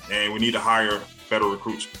training, and we need to hire better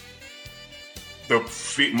recruits.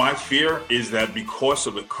 My fear is that because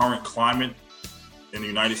of the current climate in the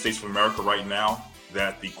United States of America right now,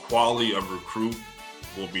 that the quality of recruit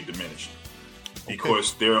will be diminished. Okay.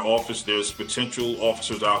 Because there's potential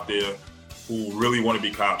officers out there who really want to be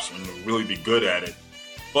cops and really be good at it,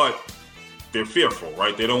 but they're fearful,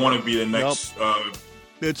 right? They don't want to be the next. Nope.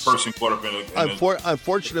 Person caught up in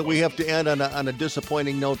unfortunately, we have to end on a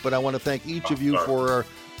disappointing note, but I want to thank each of you for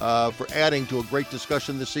adding to a great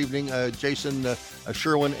discussion this evening. Jason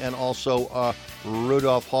Sherwin and also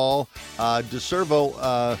Rudolph Hall.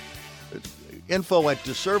 DeServo, info at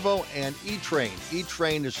DeServo and E-Train.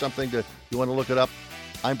 E-Train is something you want to look it up.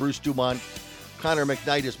 I'm Bruce Dumont. Connor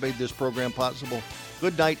McKnight has made this program possible.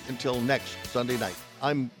 Good night until next Sunday night.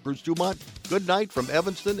 I'm Bruce Dumont. Good night from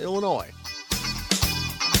Evanston, Illinois.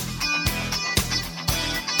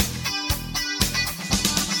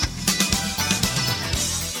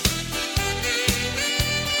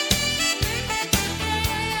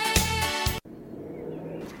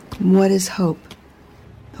 What is hope?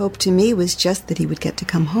 Hope to me was just that he would get to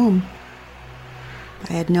come home.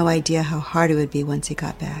 I had no idea how hard it would be once he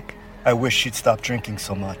got back. I wish she'd stop drinking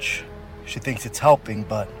so much. She thinks it's helping,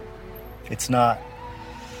 but it's not.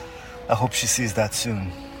 I hope she sees that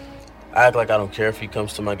soon. I act like I don't care if he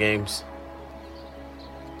comes to my games,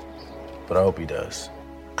 but I hope he does.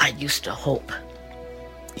 I used to hope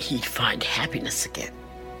he'd find happiness again.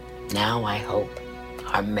 Now I hope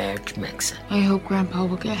our marriage makes it. I hope Grandpa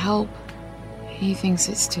will get help. He thinks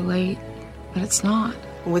it's too late, but it's not.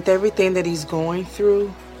 With everything that he's going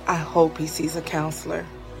through, I hope he sees a counselor.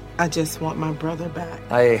 I just want my brother back.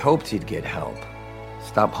 I hoped he'd get help.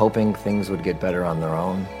 Stop hoping things would get better on their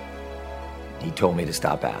own. He told me to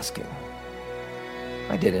stop asking.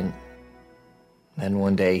 I didn't. Then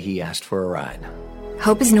one day he asked for a ride.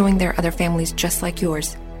 Hope is knowing there are other families just like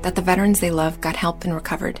yours, that the veterans they love got help and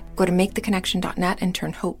recovered. Go to maketheconnection.net and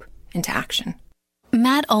turn hope into action.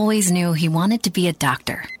 Matt always knew he wanted to be a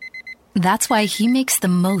doctor. That's why he makes the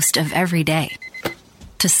most of every day.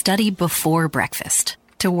 To study before breakfast,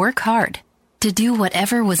 to work hard, to do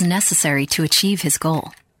whatever was necessary to achieve his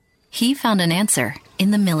goal. He found an answer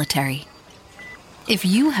in the military. If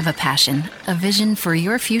you have a passion, a vision for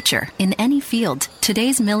your future in any field,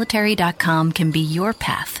 todaysmilitary.com can be your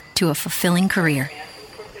path to a fulfilling career.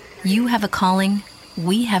 You have a calling,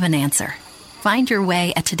 we have an answer. Find your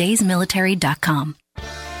way at todaysmilitary.com.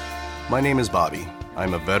 My name is Bobby.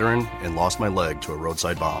 I'm a veteran and lost my leg to a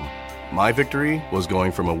roadside bomb. My victory was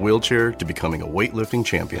going from a wheelchair to becoming a weightlifting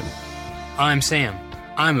champion. I'm Sam.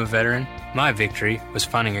 I'm a veteran. My victory was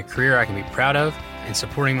finding a career I can be proud of and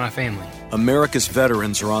supporting my family. America's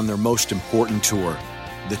veterans are on their most important tour,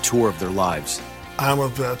 the tour of their lives. I'm a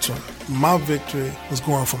veteran. My victory was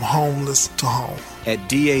going from homeless to home. At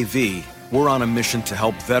DAV, we're on a mission to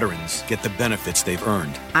help veterans get the benefits they've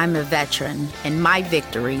earned. I'm a veteran, and my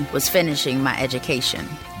victory was finishing my education.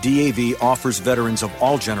 DAV offers veterans of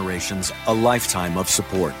all generations a lifetime of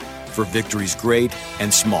support for victories great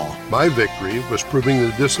and small. My victory was proving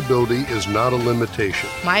that disability is not a limitation.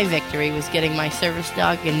 My victory was getting my service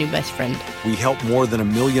dog a new best friend. We help more than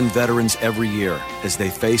 1 million veterans every year as they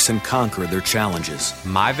face and conquer their challenges.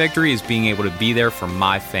 My victory is being able to be there for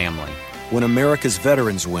my family. When America's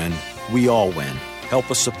veterans win, we all win. Help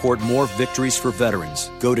us support more victories for veterans.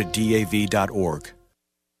 Go to DAV.org.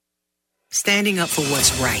 Standing up for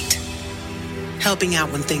what's right. Helping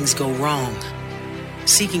out when things go wrong.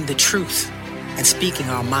 Seeking the truth and speaking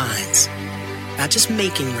our minds. Not just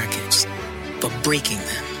making records, but breaking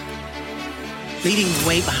them. Leading the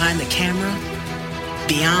way behind the camera,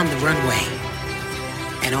 beyond the runway,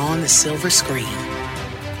 and on the silver screen.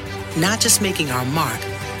 Not just making our mark,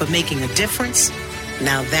 but making a difference.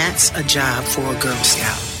 Now that's a job for a Girl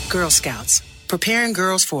Scout. Girl Scouts, preparing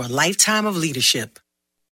girls for a lifetime of leadership.